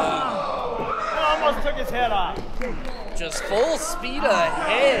 Oh, almost took his head off. Just full speed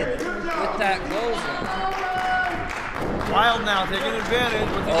ahead with that closer. Wilde now taking advantage.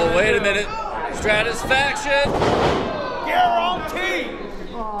 Oh, wait a minute. Stratisfaction. Guarantee.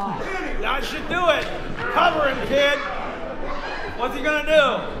 That should do it. Cover him, kid. What's he gonna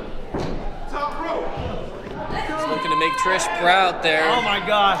do? Top rope. He's looking to make Trish proud there. Oh my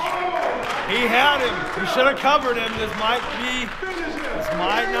gosh. He had him. He should have covered him. This might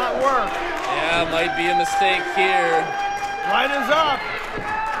not work. Yeah, might be a mistake here. Right is up.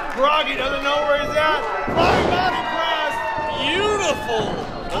 Froggy doesn't know where he's at. Flying body press. Beautiful.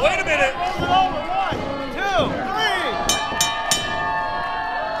 Oh, wait a minute. Rolls it over. 1, 2, 3.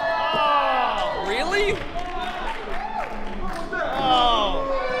 Oh. Really? Oh.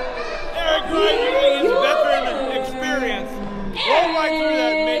 Eric Wright using his veteran experience. Rolled right through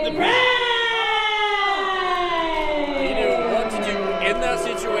that and made the pin. He knew what to do in that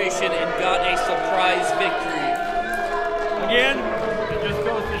situation and got a surprise victory. Again, it just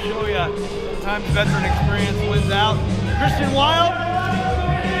goes to show you, sometimes veteran experience wins out. Christian Wild,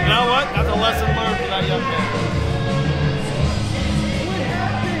 you know what? That's a lesson learned for that young man.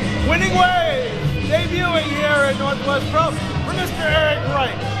 Winning ways, debuting here at Northwest Pro for Mr. Eric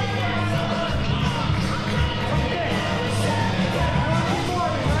Wright.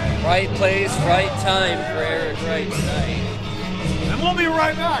 Right place, right time for Eric Wright tonight. And we'll be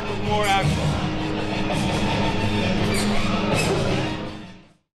right back with more action.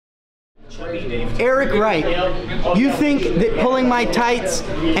 Eric Wright, you think that pulling my tights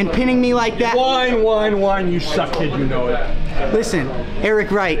and pinning me like that... Wine, you suck, kid, you know it. Listen, Eric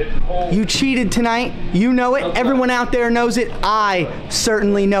Wright, you cheated tonight. You know it. Everyone out there knows it. I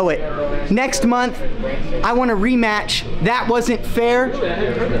certainly know it. Next month, I want a rematch. That wasn't fair.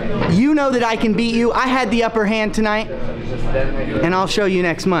 You know that I can beat you. I had the upper hand tonight, and I'll show you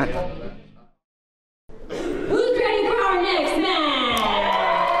next month. Who's ready for our next match?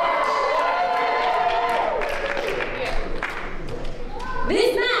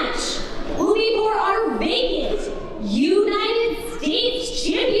 This match will be for our vacant United States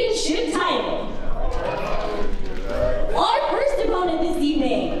Championship title. Our first opponent this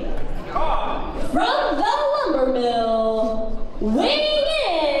evening, from the Lumber Mill, weighing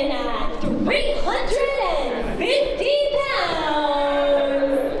in at 350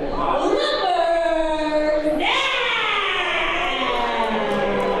 pounds, Lumber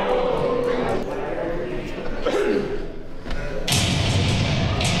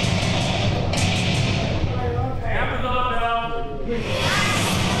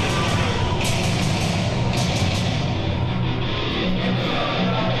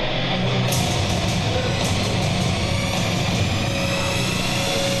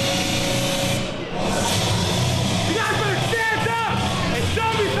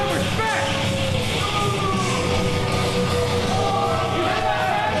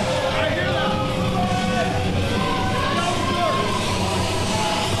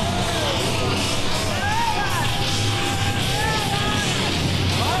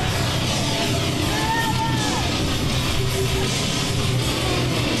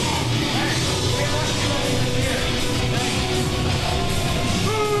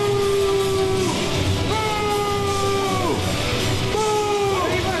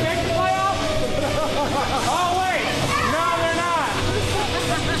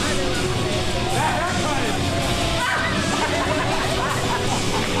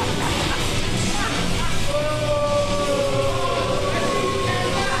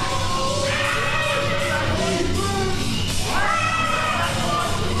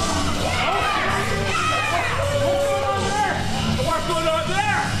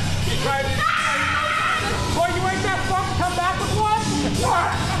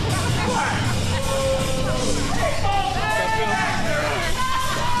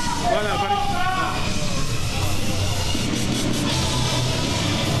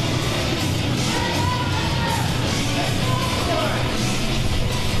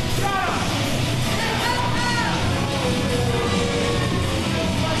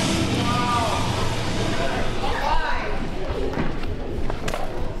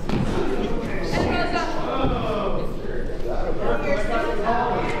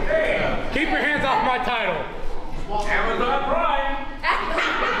Keep your hands off my title. Amazon Prime.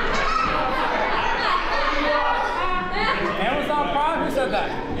 Amazon Prime? Who said that?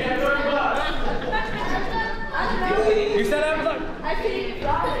 You said Amazon?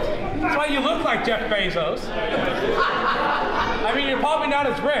 That's why you look like Jeff Bezos. I mean, you're probably not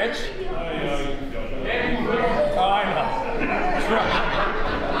as rich. Oh, I know.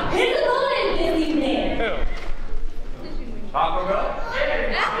 His opponent this evening. Who? Taco Bell?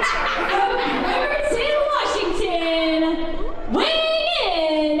 From Riverton, Washington, weighing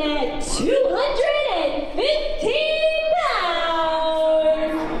in at 215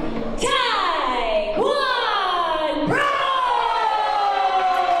 pounds, Taekwondo Pro!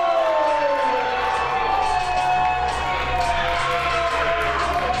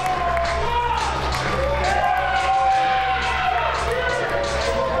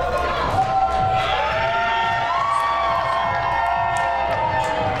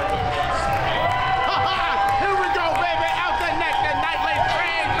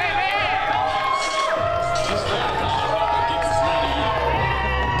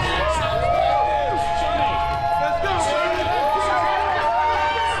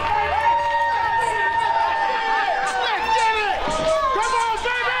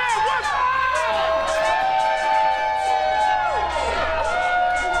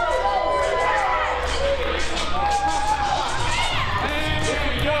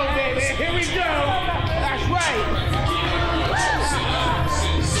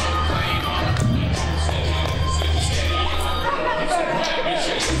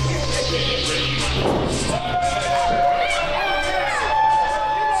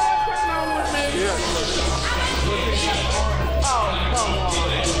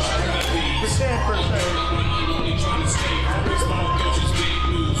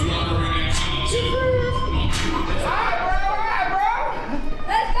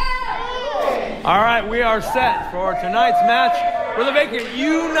 All right, we are set for tonight's match for the vacant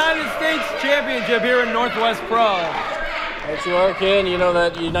United States Championship here in Northwest Pro. As you are, Ken, you know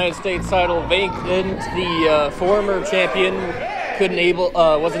that United States title vacant. The former champion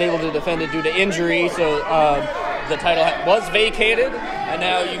wasn't able to defend it due to injury, so the title was vacated. And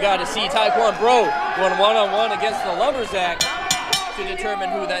now you got to see Taekwondo Bro going one-on-one against the Lumberjack to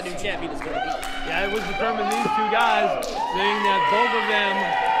determine who that new champion is going to be. Yeah, it was determined these two guys, being that both of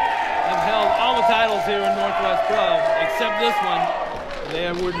them have held all the titles here in Northwest Pro, except this one. They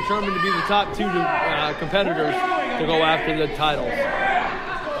were determined to be the top two competitors to go after the titles.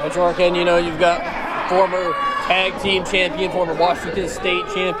 That's right, Ken. You know, you've got former tag team champion, former Washington State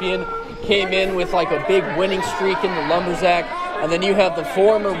champion, came in with like a big winning streak in the Lumberjack, and then you have the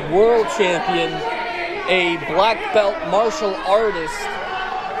former world champion, a black belt martial artist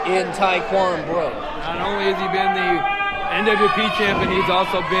in Taekwondo Bro. Not only has he been the NWP champion, he's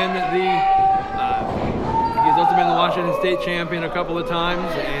also been the Washington State champion a couple of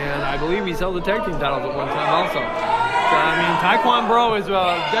times, and I believe he's held the tag team titles at one time also. So, I mean, Taekwondo Bro is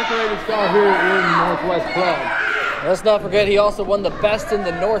a decorated star here in Northwest Pro. Let's not forget he also won the Best in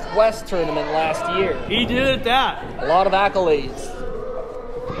the Northwest tournament last year. He did at that. A lot of accolades.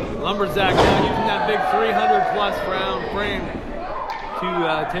 Lumberjack now using that big 300-plus round frame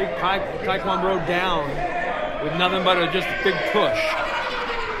to take Taekwondo Bro down with nothing but just a big push.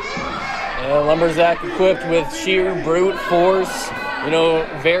 Lumberjack equipped with sheer brute force. You know,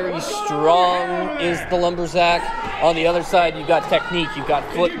 very strong is the Lumberjack. On the other side, you've got technique, you've got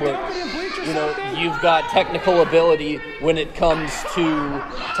footwork. You know, you've got technical ability when it comes to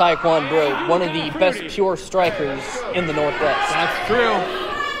Taekwondo Bro. One of the best pure strikers in the Northwest. That's true.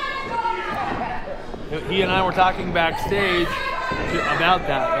 He and I were talking backstage about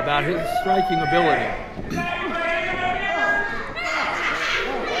that, about his striking ability.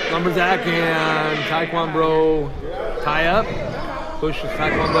 Lumberjack and Taekwondo Bro tie up, pushes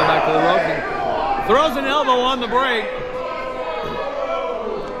Taekwondo Bro back to the rope, and throws an elbow on the break.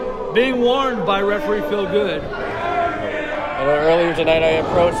 Being warned by referee Phil Good. Earlier tonight I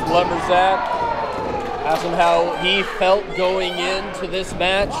approached Lumberjack, asked him how he felt going into this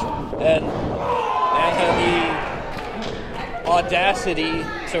match, and man had the audacity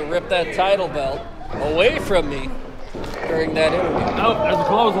to rip that title belt away from me during that interview. Oh, there's a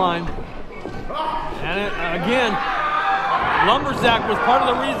clothesline. And again, Lumberjack was part of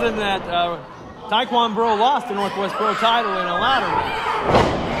the reason that Taekwondo Bro lost the Northwest Pro title in a ladder match.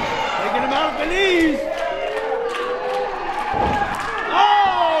 Taking him out of the knees.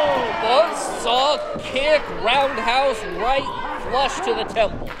 Oh! Buzzsaw kick, roundhouse right, flush to the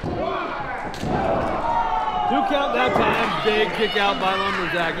temple. 2 count that time, big kick out by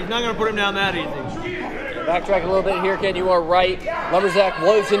Lumberjack. He's not going to put him down that easy. Backtrack a little bit here, Ken, you are right. Lumberjack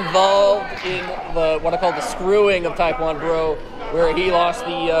was involved in what I call the screwing of Taekwondo Bro, where he lost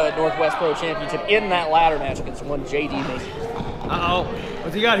the Northwest Pro Championship in that ladder match against one JD Mason. Uh-oh.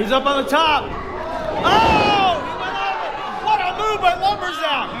 What's he got? He's up on the top. Oh! He went over. What a move by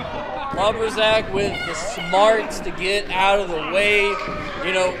Lumberjack! Lumberjack with the smarts to get out of the way.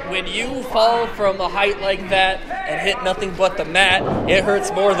 You know, when you fall from a height like that and hit nothing but the mat, it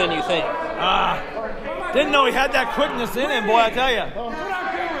hurts more than you think. Didn't know he had that quickness in him, boy, I tell you.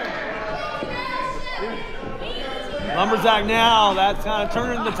 Lumberjack now, that's kind of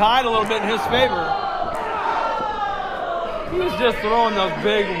turning the tide a little bit in his favor. He was just throwing those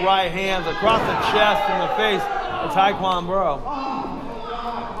big right hands across the chest and the face of Taekwondo Bro.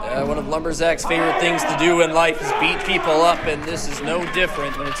 One of Lumberjack's favorite things to do in life is beat people up, and this is no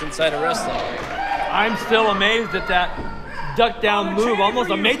different when it's inside of wrestling. I'm still amazed at that duck down move, almost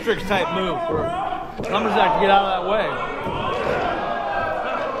a Matrix type move for Lumberjack to get out of that way.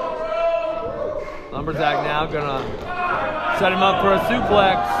 Lumberjack now gonna set him up for a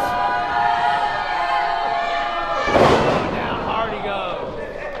suplex. Down hard he goes.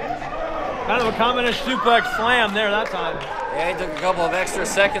 Kind of a combination suplex slam there that time. Yeah, he took a couple of extra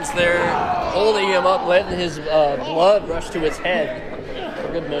seconds there, holding him up, letting his blood rush to his head.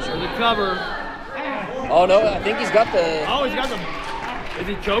 For good measure. The cover. Oh no, I think he's got the... Oh, he's got the... Is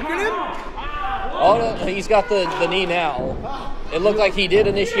he choking him? Oh no, he's got the knee now. It looked like he did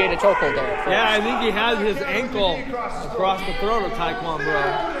initiate a chokehold there. Yeah, I think he has his ankle across the throat of Taekwondo Bro.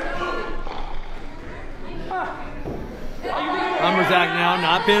 Lumberjack now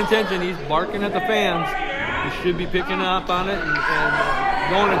not paying attention. He's barking at the fans. He should be picking up on it and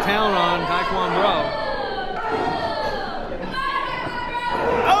going to town on Taekwondo Bro.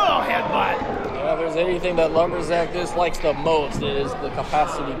 Oh, headbutt. Yeah, if there's anything that Lumberjack dislikes the most, it is the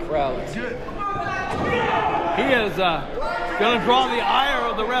capacity crowds. He is going to draw the ire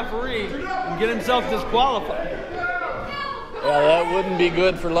of the referee and get himself disqualified. Yeah, that wouldn't be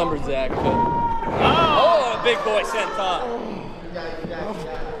good for Lumberjack. But... Oh, a big boy senton.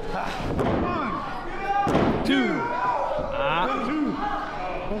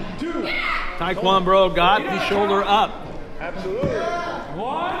 Taekwondo Bro got the shoulder up. Absolutely.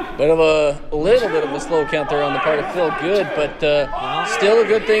 Little bit of a slow count there on the part of Phil Good, but still a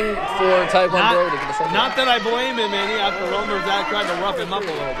good thing for Taekwondo Bro to get the shoulder. Not that I blame him any after Lumberjack tried to rough him up a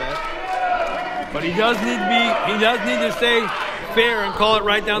little bit. But he does need to stay fair and call it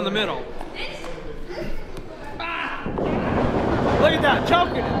right down the middle. Look at that,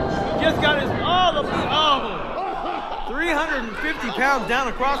 choking him. Just got his 350 pounds down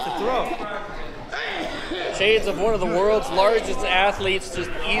across the throat. Shades of one of the world's largest athletes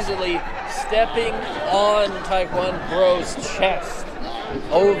just easily stepping on Taekwondo Bro's chest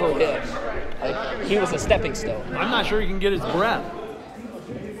over him. Like he was a stepping stone. I'm not sure he can get his breath.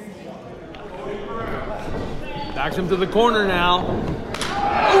 Backs him to the corner now.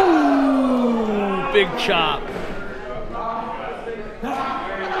 Ooh, big chop.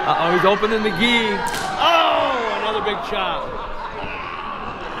 Uh-oh, he's opening the gi. Oh, another big chop.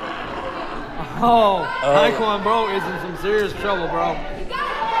 Oh, Taekwondo Bro is in some serious trouble, bro.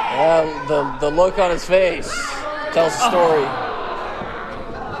 Yeah, the look on his face tells a story.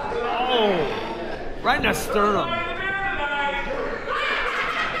 Oh, right in the sternum.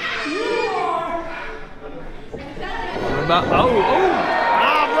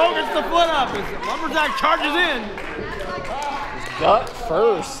 Bro gets the foot up. Lumberjack charges in. Gut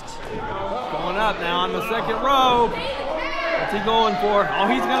first. Going up now on the second rope. What's he going for? Oh,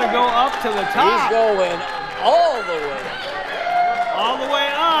 he's going to go up to the top. He's going all the way. All the way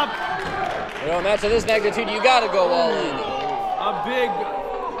up. You know, a match of this magnitude, you got to go all in.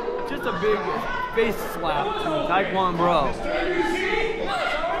 Just a big face slap to Taekwondo Bro.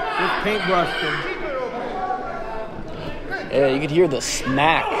 Just paintbrushed him. Yeah, you could hear the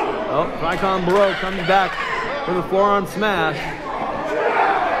smack. Oh, Taekwondo Bro comes back with a forearm smash.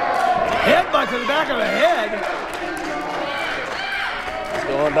 Headbutt to the back of the head. He's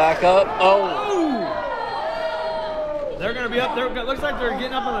going back up. Oh. They're going to be up there. It looks like they're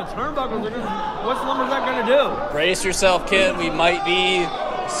getting up on the turnbuckles. What's Lumberjack going to do? Brace yourself, Ken. We might be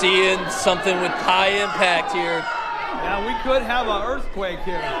seeing something with high impact here. Yeah, we could have an earthquake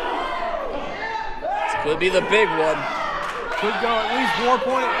here. This could be the big one. Could go at least 4.0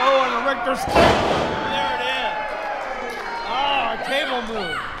 on the Richter scale. There it is. Oh, a table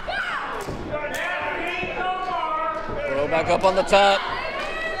move. Throw back up on the top.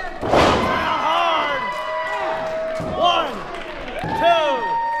 Hard. 1, 2.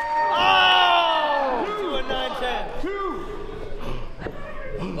 Oh! 2 and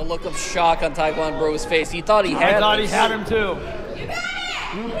 9-10. The look of shock on Taekwondo Bro's face. He thought he had him. I thought he had him too.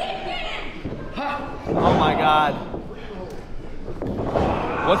 Oh my God.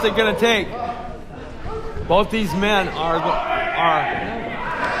 What's it gonna take? Both these men are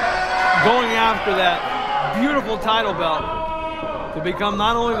going after that beautiful title belt to become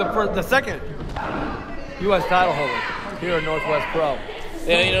not only the second U.S. title holder here at Northwest Pro.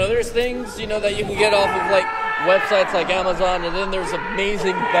 Yeah, you know, there's things, you know, that you can get off of like websites like Amazon, and then there's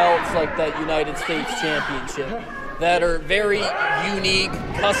amazing belts like that United States Championship that are very unique,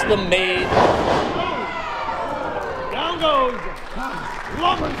 custom made. Down goes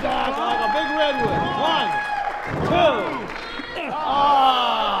Lumberjack like a big redwood. 1,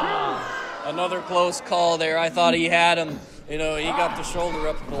 2. Another close call there. I thought he had him. You know, he got the shoulder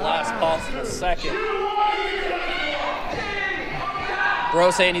up at the last possible second.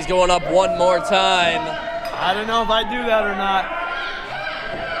 Bro saying he's going up one more time. I don't know if I do that or not.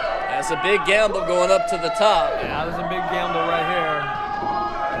 That's a big gamble going up to the top. Yeah, there's a big gamble right here.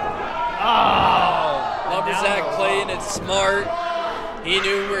 Oh! Lumberjack playing it smart. He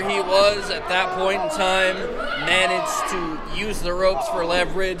knew where he was at that point in time, managed to use the ropes for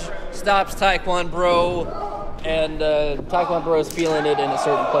leverage, stops Taekwondo Bro, and Taekwondo Bro is feeling it in a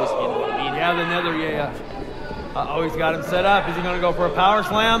certain place. You know what I mean? Yeah, the nether, yeah. Uh-oh, he's got him set up. Is he going to go for a power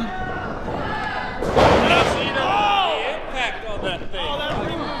slam? The impact on that thing. Oh, that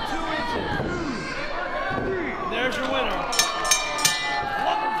thing moved 2 inches. There's your winner.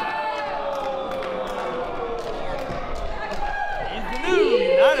 New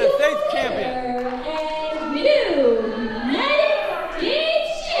United States champion. And new United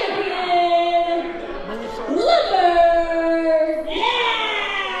States champion,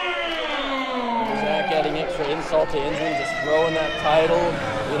 Zach adding extra insult to injury, just throwing that title.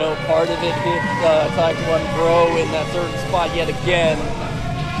 You know, part of it hit Taekwondo Bro in that third spot yet again.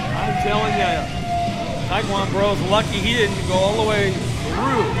 I'm telling you, Taekwondo Bro's lucky he didn't go all the way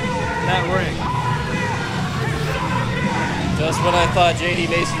through that ring. Just when I thought J.D.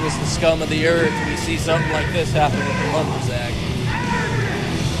 Mason was the scum of the earth, we see something like this happen with the Lumberjack.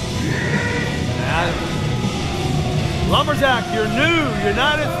 Lumberjack, your new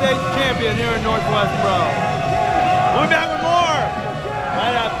United States champion here in Northwest Pro. We'll be back with more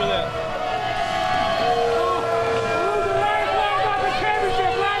right after this.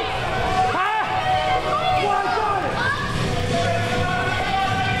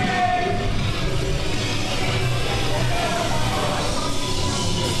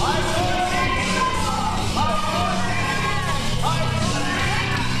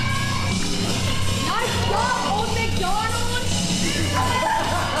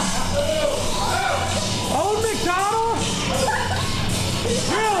 Old McDonald?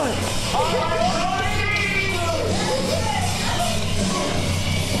 Really?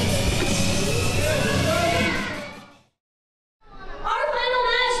 Our final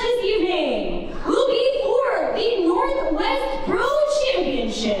match this evening will be for the Northwest Pro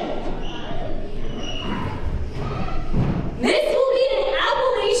Championship. This will be an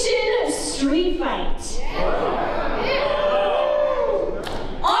Appalachian street fight.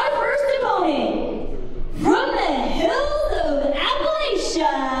 Our first opponent, from the hills of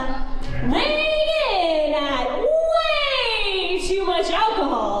Appalachia, weighing in at way too much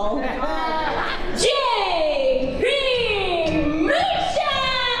alcohol, J.D.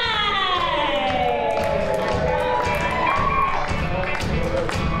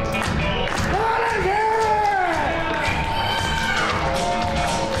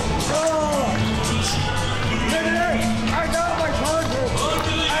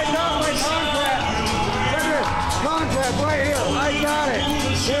 Right here, I got it.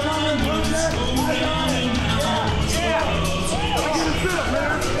 If I'm in contract, I got it. Yeah. Let me get a sit up,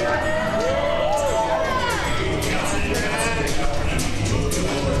 man.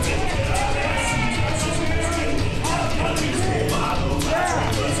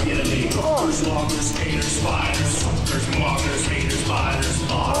 There's loggers, haters, spiders. There's loggers, haters, spiders.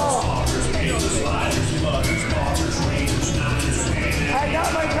 Loggers, haters, spiders. Loggers, haters, niners. I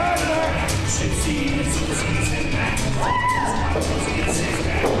got my contract.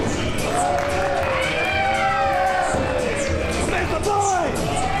 Mr. Boy!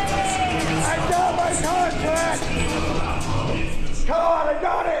 I got my contract! Come on, I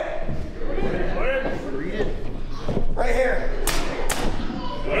got it! Right here.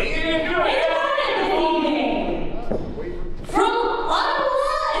 From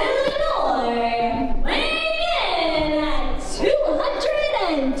Ottawa, Illinois, weighing in at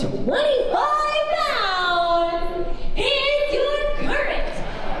 225 pounds, is your current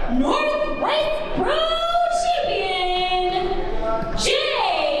Northwest Pro Champion,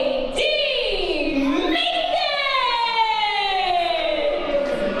 J.D.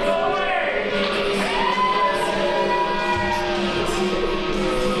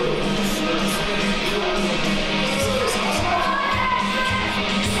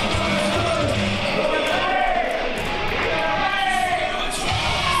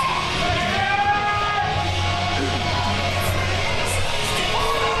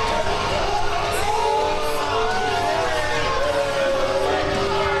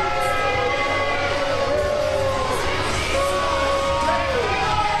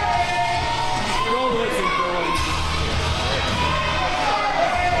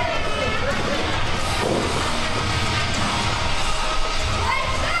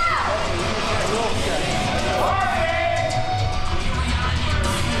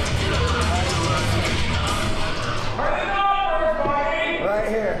 Right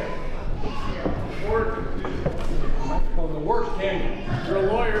here. On the worst candy. You're a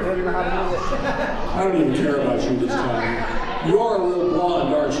lawyer. I don't even care about you this time. You are a little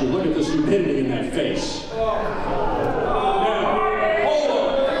blonde, aren't you? Look at the stupidity in that face. Now, hold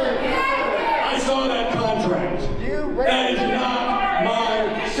on. I saw that contract. That is not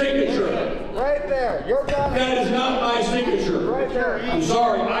my signature. Right there. Your contract. That is not my signature. Right there. I'm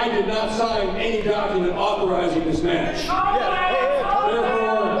sorry, I did not sign any document authorizing this match.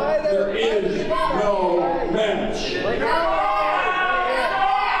 Therefore, there is no match.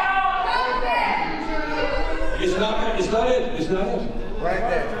 It's not it. It's not it. Right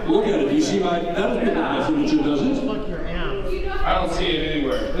there. Look at it. Do you see my? That doesn't look like my signature, does it? I don't see it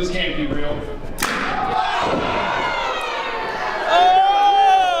anywhere. This can't be real.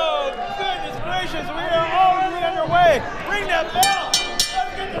 Oh, goodness gracious, we are already underway. Ring that bell.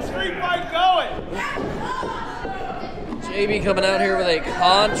 Let's get the street fight going. JB coming out here with a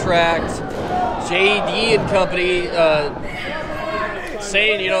contract. JD and company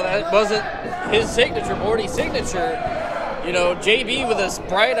saying, you know, that wasn't his signature, Morty's signature. You know, JB with this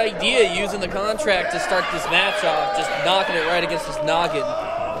bright idea using the contract to start this match off, just knocking it right against his noggin.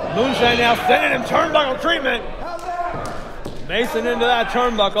 Moonshine now sending him turnbuckle treatment. Mason into that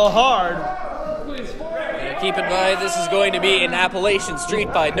turnbuckle hard. And keep in mind, this is going to be an Appalachian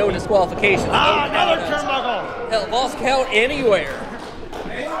street fight, no disqualifications. Another turnbuckle. Hell, false count anywhere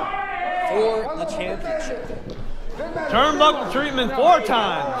for the championship. Turnbuckle treatment 4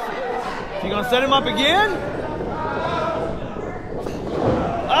 times. You gonna set him up again?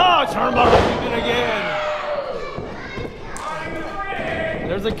 Oh, turnbuckle treatment again.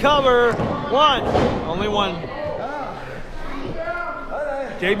 There's a cover. 1. Only 1.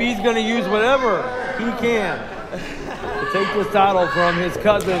 JB's going to use whatever he can to take this title from his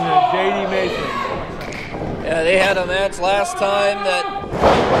cousin, JD Mason. Yeah, they had a match last time that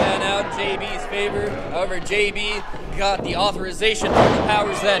ran out in JB's favor. However, JB got the authorization from the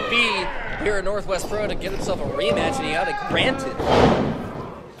powers that be here at Northwest Pro to get himself a rematch, and he got it granted.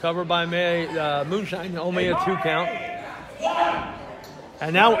 Covered by Moonshine, only a 2 count.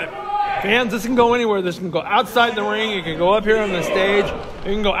 And now, fans, this can go anywhere. This can go outside the ring. It can go up here on the stage. It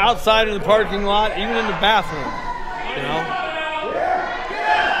can go outside in the parking lot, even in the bathroom. You know?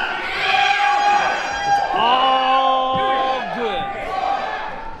 It's all good.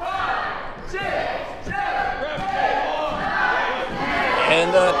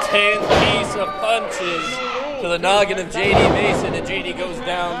 And the 10th piece of punches to the noggin of JD Mason, and JD goes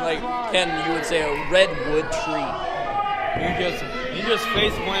down like, Ken, you would say, a redwood tree. He just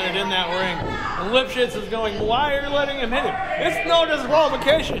face planted in that ring. And Lipschitz is going, why are you letting him hit him? It's no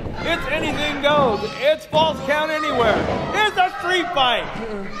disqualification. It's anything goes. It's false count anywhere. It's a street fight.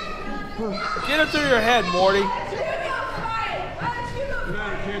 Get it through your head, Morty.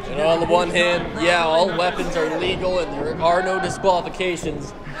 And on the one hand, yeah, all weapons are legal and there are no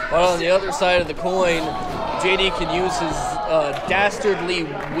disqualifications. But on the other side of the coin, JD can use his dastardly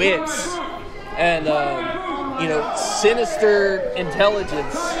wits and you know, sinister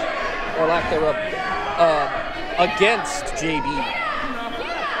intelligence, or lack thereof, against JB.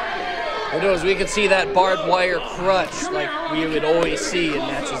 Who knows, we could see that barbed wire crutch like we would always see in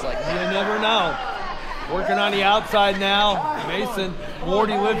matches like that. You never know. Working on the outside now. Mason,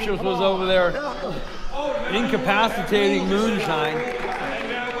 Morty Lipschitz was over there incapacitating Moonshine.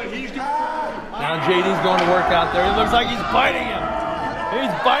 Now JD's going to work out there. It looks like he's biting him.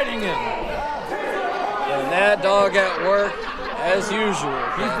 He's biting him. And that dog at work, as usual.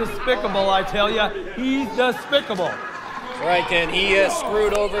 He's despicable, I tell you. He's despicable. That's right, Ken. He has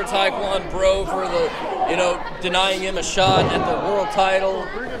screwed over Taekwondo Bro for the, you know, denying him a shot at the world title.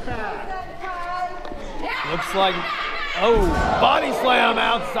 Looks like, oh, body slam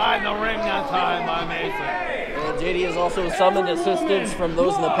outside the ring that time by Mason. And JD has also summoned assistance from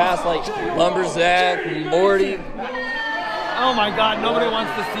those in the past, like Lumberzack and Morty. Oh my God, nobody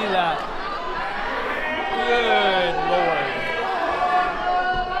wants to see that. Good Lord.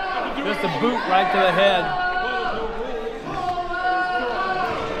 Just a boot right to the head.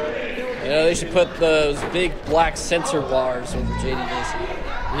 You know, they should put those big black sensor bars over JD Mason.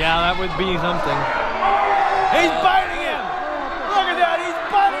 Yeah, that would be something. He's biting him! Look at that, he's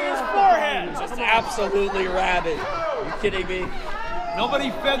biting his forehead! Just absolutely rabid. Are you kidding me? Nobody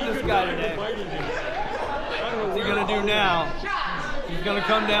fed this guy today. What's he gonna do now? He's gonna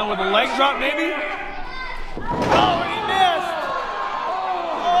come down with a leg drop, maybe? Oh, he missed!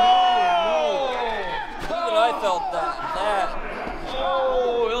 Oh! Even I felt that.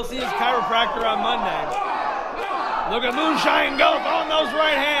 Oh, he'll see his chiropractor on Monday. Look at Moonshine go on those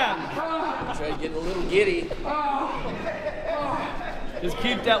right hands. Try to get a little giddy. Just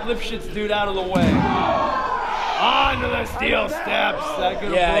keep that Lipschitz dude out of the way. Onto the steel steps. That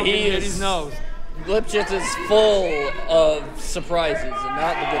could have broken JD's nose. Lipschitz is full of surprises and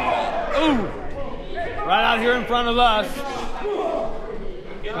not the good one. Ooh! Right out here in front of us.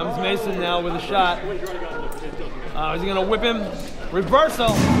 Comes Mason now with a shot. Is he gonna whip him? Reversal.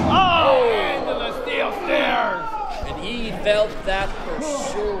 Oh! Into the steel stairs. And he felt that for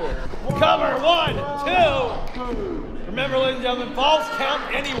sure. Cover, 1, 2. Remember, ladies and gentlemen, false count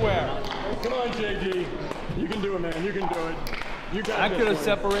anywhere. Come on, JD. You can do it, man. You can do it. I could have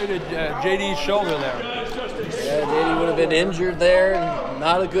separated JD's shoulder there. Yeah, JD would have been injured there.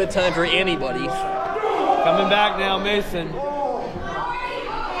 Not a good time for anybody. Coming back now, Mason.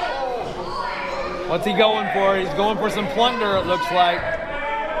 What's he going for? He's going for some plunder, it looks like.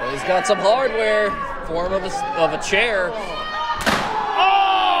 Well, he's got some hardware, form of a chair.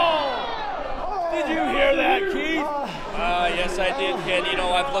 Oh! Did you hear that, Keith? Yes, I did, Ken. You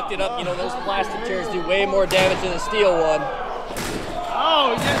know, I've looked it up. You know, those plastic chairs do way more damage than a steel one.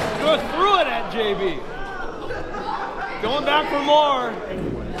 Oh, he just threw it at JB. Going back for more.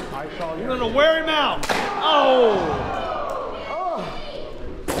 You're gonna wear him out. Oh!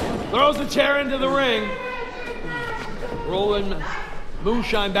 Throws the chair into the ring. Rolling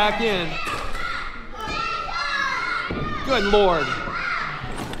Moonshine back in. Good Lord.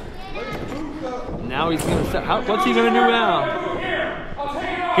 Now he's gonna set, what's he gonna do now?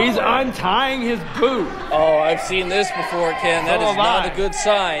 He's untying his boot. Oh, I've seen this before, Ken. That is not a good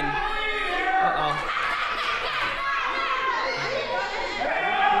sign. Uh-oh.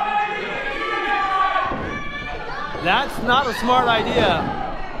 That's not a smart idea.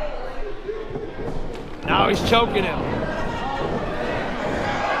 Now he's choking him.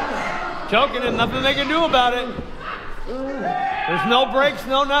 Choking him, nothing they can do about it. There's no breaks,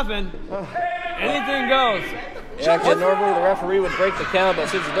 no nothing. Anything goes. Yeah, Ken, normally the referee would break the count, but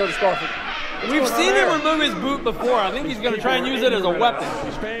since there's no disqualification. We've seen him remove his boot before. I think he's going to try and use it as a weapon.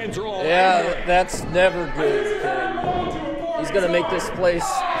 Yeah, that's never good, Ken. He's going to make this place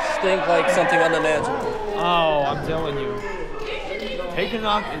stink like something unimaginable. Oh, I'm telling you. Taking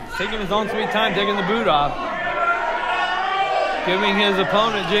his own sweet time, taking the boot off. Giving his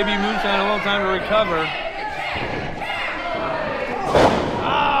opponent, JB Moonshine, a little time to recover.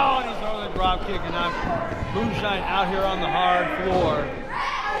 Oh, and he throws a drop kick, and now Moonshine out here on the hard floor.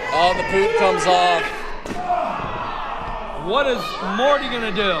 Oh, the boot comes off. What is Morty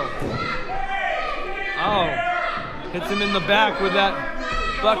gonna do? Oh, hits him in the back with that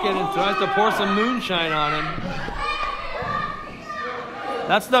bucket and tries to pour some moonshine on him.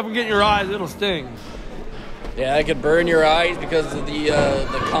 That stuff will get in your eyes, it'll sting. Yeah, it could burn your eyes because of the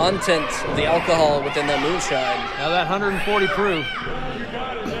content of the alcohol within that moonshine. Now that 140 proof.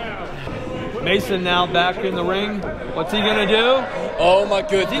 Mason now back in the ring. What's he gonna do? Oh my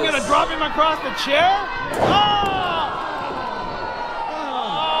goodness. Is he gonna drop him across the chair?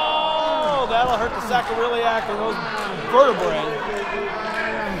 Oh, that'll hurt the sacroiliac and those vertebrae.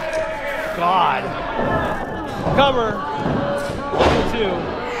 God. Cover. 1-2.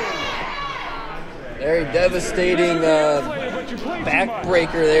 Very devastating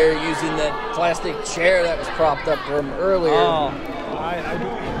backbreaker there using that plastic chair that was propped up from earlier.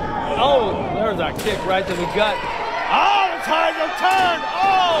 Oh, there's a kick right to the gut. Oh, the tides have turned.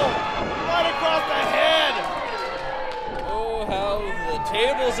 Oh, right across the head. Oh, how the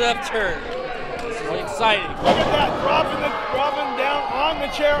tables have turned. This is exciting. Look at that, dropping down on the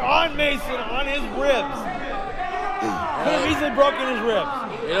chair on Mason, on his ribs. Could have easily broken his ribs.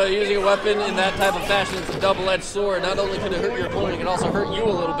 You know, using a weapon in that type of fashion, it's a double-edged sword. Not only can it hurt your opponent, it can also hurt you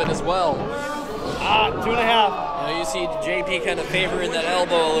a little bit as well. 2.5. You know, you see JP kind of favoring that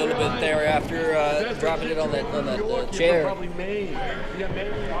elbow a little bit there after dropping it on that chair.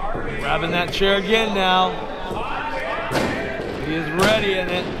 Grabbing that chair again now. He is ready in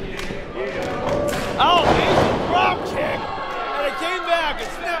it. Oh, Mason drop kick. And it came back. It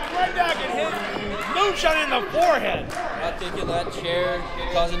snapped right back and hit Moonshine in the forehead. Not thinking that chair,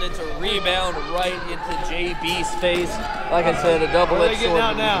 causing it to rebound right into JB's face. Like I said, a double-edged sword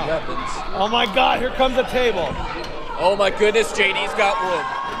with weapons. Oh my God, here comes a table. Oh my goodness, JD's got wood.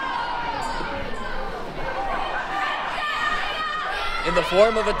 In the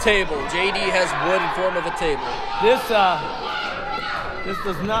form of a table. JD has wood in form of a table. This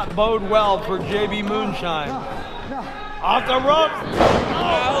does not bode well for JB Moonshine. Off the ropes.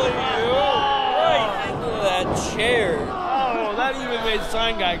 Oh, right into that chair. Oh, that even made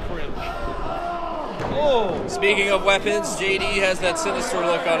Sign Guy cringe. Oh. Speaking of weapons, JD has that sinister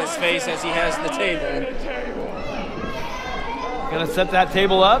look on his face as he has the table. Gonna set that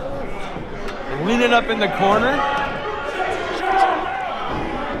table up. Lean it up in the corner.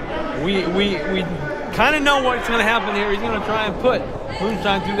 We kind of know what's gonna happen here. He's gonna try and put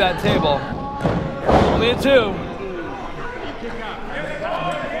Moonshine through that table. Only a 2.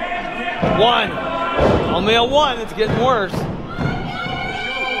 1. Only a 1. It's getting worse.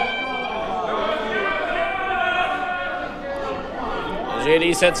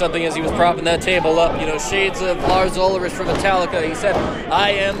 JD said something as he was propping that table up. You know, shades of Lars Ulrich from Metallica. He said, "I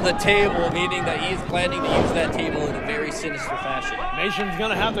am the table," meaning that he's planning to use that table in a very sinister fashion. Mason's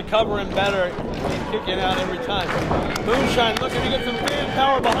gonna have to cover him better. He's kicking out every time. Moonshine looking to get some fan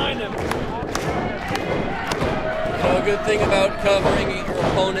power behind him. You know, a good thing about covering your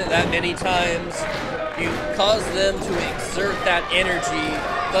opponent that many times, you cause them to exert that energy,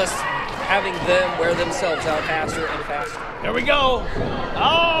 thus having them wear themselves out faster and faster. Here we go.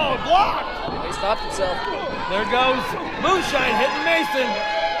 Oh, blocked. He stopped himself. There goes Moonshine hitting Mason.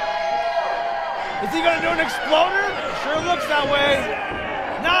 Is he going to do an exploder? Sure looks that way.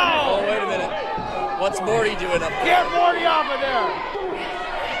 No. Oh, wait a minute. What's Morty doing up there? Get Morty off of there.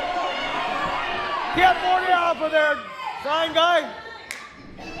 Get Morty off of there. Sign guy.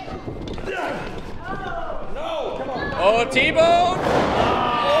 No, come on. Oh, T-bone.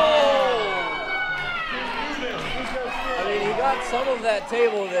 I mean, he got some of that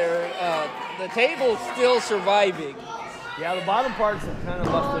table there. The table's still surviving. Yeah, the bottom part's kind of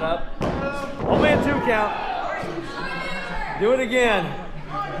busted up. Only a 2 count. Do it again.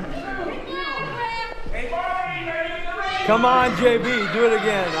 Come on, JB, do it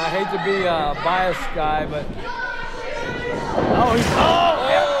again. I hate to be a biased guy, but... Oh, he's...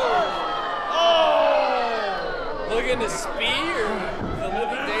 Looking to spear the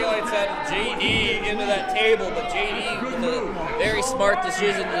living daylights out of JD into that table, but JD with a very smart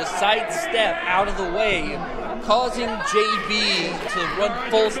decision to sidestep out of the way, causing JB to run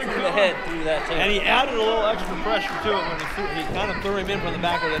full steam ahead through that table. And he added a little extra pressure to it when he kind of threw him in from the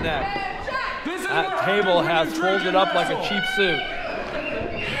back of the neck. That table has folded up like a cheap suit.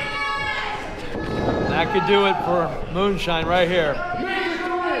 That could do it for Moonshine right here.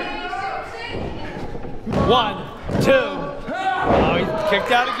 1, 2. Oh, he's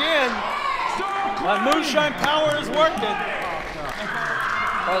kicked out again. But Moonshine power is working.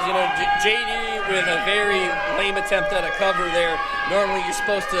 Because, you know, JD with a very lame attempt at a cover there. Normally you're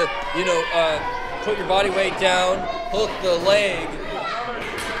supposed to, you know, put your body weight down, hook the leg.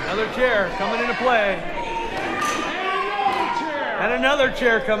 Another chair coming into play. And another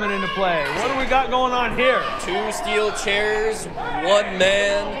chair coming into play. What do we got going on here? 2 steel chairs, 1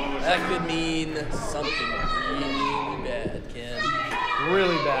 man. That could mean something really bad, Ken.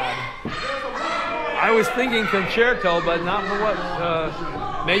 Really bad. I was thinking concerto, but not for what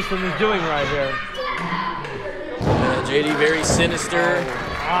Mason is doing right here. JD very sinister.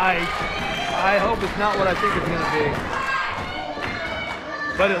 I hope it's not what I think it's going to be.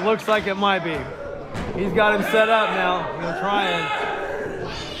 But it looks like it might be. He's got him set up now. I'm going to try and...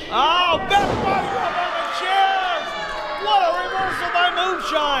 Oh, back body drop on the chairs! What a reversal by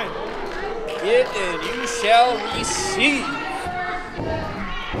Moonshine! Get and you shall receive.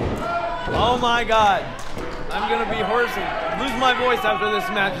 Oh my God. I'm going to be hoarse and lose my voice after this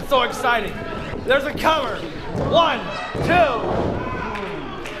match. It's so exciting. There's a cover. 1, 2.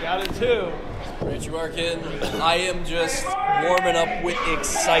 Got it 2. Rich Markin, I am just warming up with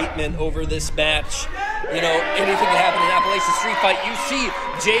excitement over this match. You know, anything can happen in an Appalachian street fight. You see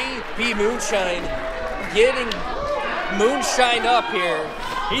JB Moonshine getting Moonshine up here.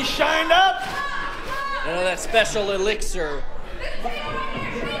 He's shined up. You know, that special elixir.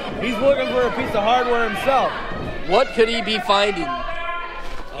 He's looking for a piece of hardware himself. What could he be finding?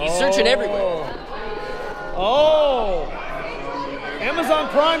 He's searching everywhere. Oh! Amazon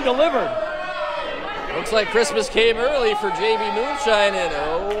Prime delivered. Looks like Christmas came early for JB Moonshine, and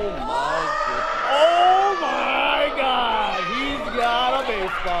oh my God, he's got a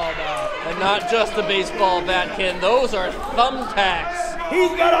baseball bat. And not just a baseball bat, Ken, those are thumbtacks.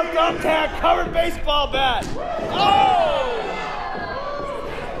 He's got a thumbtack covered baseball bat. Oh!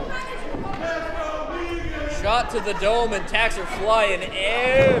 Shot to the dome and tacks are flying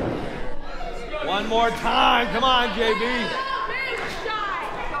everywhere. One more time, come on, JB.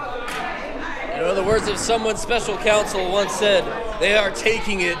 You know, the words of someone special counsel once said, they are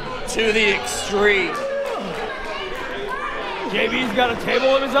taking it to the extreme. JB's got a table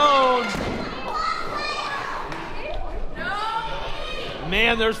of his own.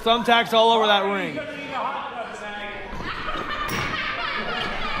 Man, there's thumbtacks all over that ring.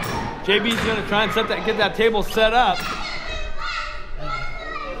 JB's gonna try and get that table set up.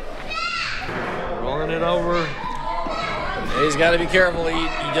 Rolling it over. He's got to be careful. He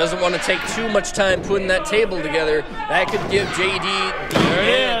doesn't want to take too much time putting that table together. That could give JD the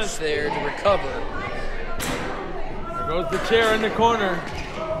edge there to recover. There goes the chair in the corner.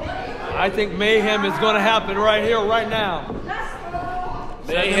 I think mayhem is going to happen right here, right now.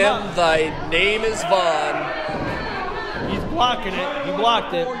 Mayhem, thy name is Vaughn. He's blocking it. He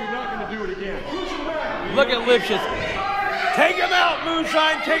blocked it. Look at Lipschitz. Take him out,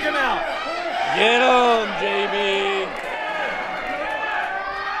 Moonshine. Take him out. Get him, JB.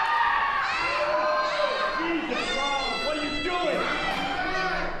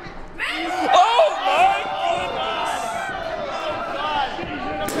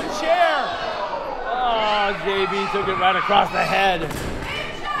 JB took it right across the head.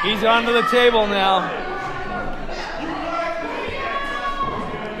 He's onto the table now.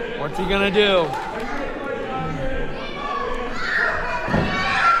 What's he gonna do?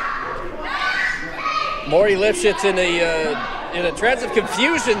 Maury Lipschitz in a trance of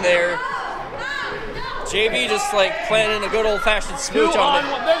confusion there. JB just like planning a good old-fashioned smooch on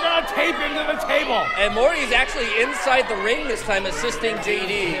him. They're gonna tape him to the table. And Maury's actually inside the ring this time, assisting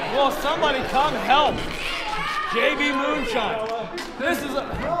JD. Well, somebody come help. JB Moonshine. This is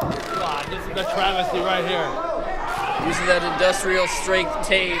a travesty right here. Using that industrial strength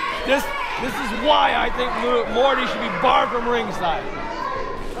tape. This is why I think Morty should be barred from ringside.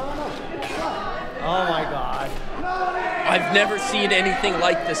 Oh my God. I've never seen anything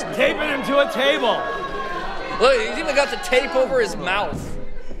like this before. Taping him to a table. Look, he's even got the tape over his mouth.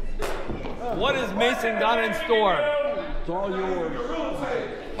 What has Mason got in store? It's all yours.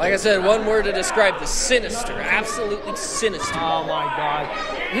 Like I said, one word to describe this: sinister. Absolutely sinister. Oh my God.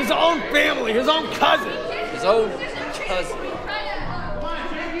 His own family, his own cousin. His own cousin.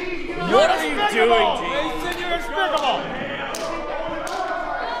 What are you doing, G? Mason, you're despicable.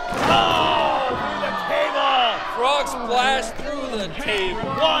 Oh, through the table. Frog splash through the table.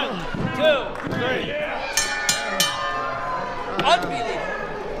 1, 2, 3. Unbelievable.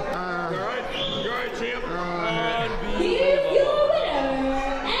 You're right, champ. Here's your winner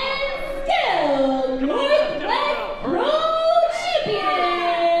and still Northwest Pro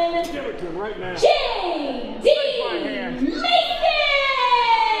Champion, J.D. Mason!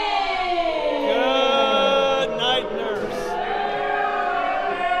 Good night, nurse.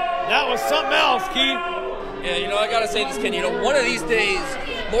 That was something else, Keith. Yeah, you know, I gotta say this, Ken. You know, one of these days,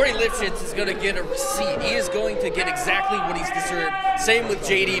 Morty Lipschitz is gonna get a receipt. He is going to get exactly what he's deserved. Same with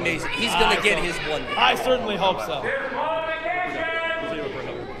J.D. Mason. He's gonna get his one. I certainly hope so.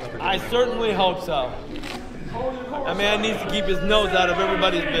 I certainly hope so. That man needs to keep his nose out of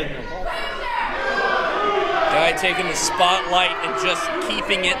everybody's business. Guy taking the spotlight and just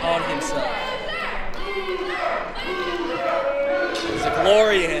keeping it on himself. It's a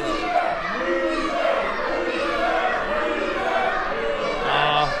glory handle.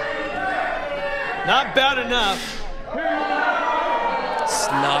 Not bad enough.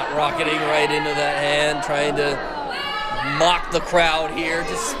 Snot rocketing right into that hand, trying to mock the crowd here.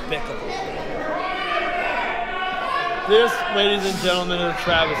 Despicable. This, ladies and gentlemen, is a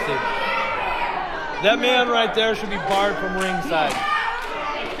travesty. That man right there should be barred from ringside.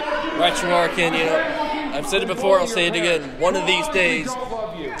 Right you are, Ken. You know, I've said it before, I'll say it again. One of these days,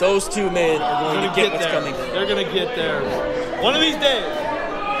 those two men are going to get what's coming. They're going to get theirs. One of these days.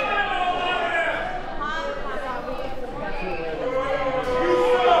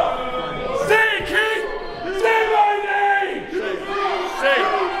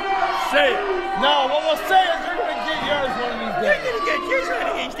 No, what we'll say is you're going to get yours one of these days. You're going to get yours one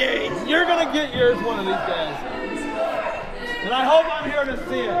of these days. You're going to get yours one of these days. And I hope I'm here to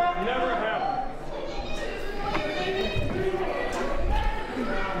see it. Never happened.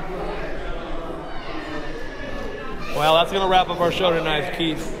 Well, that's going to wrap up our show tonight,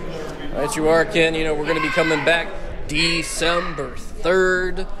 Keith. Right you are, Ken. You know, we're going to be coming back December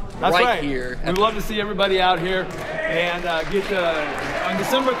 3rd. That's right. Here. We'd love to see everybody out here and get on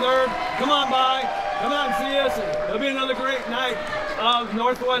December 3rd. Come on by. Come out and see us. It'll be another great night of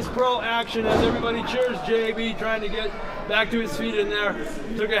Northwest Pro action as everybody cheers JB trying to get back to his feet in there.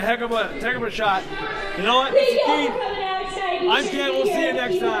 Took a heck of a shot. You know what? This is Keith. I'm Ken. We'll see you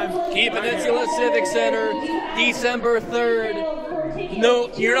next time. Key Peninsula Civic Center, December 3rd. No,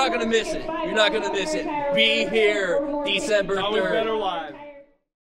 you're not going to miss it. You're not going to miss it. Be here December 3rd. Always better live.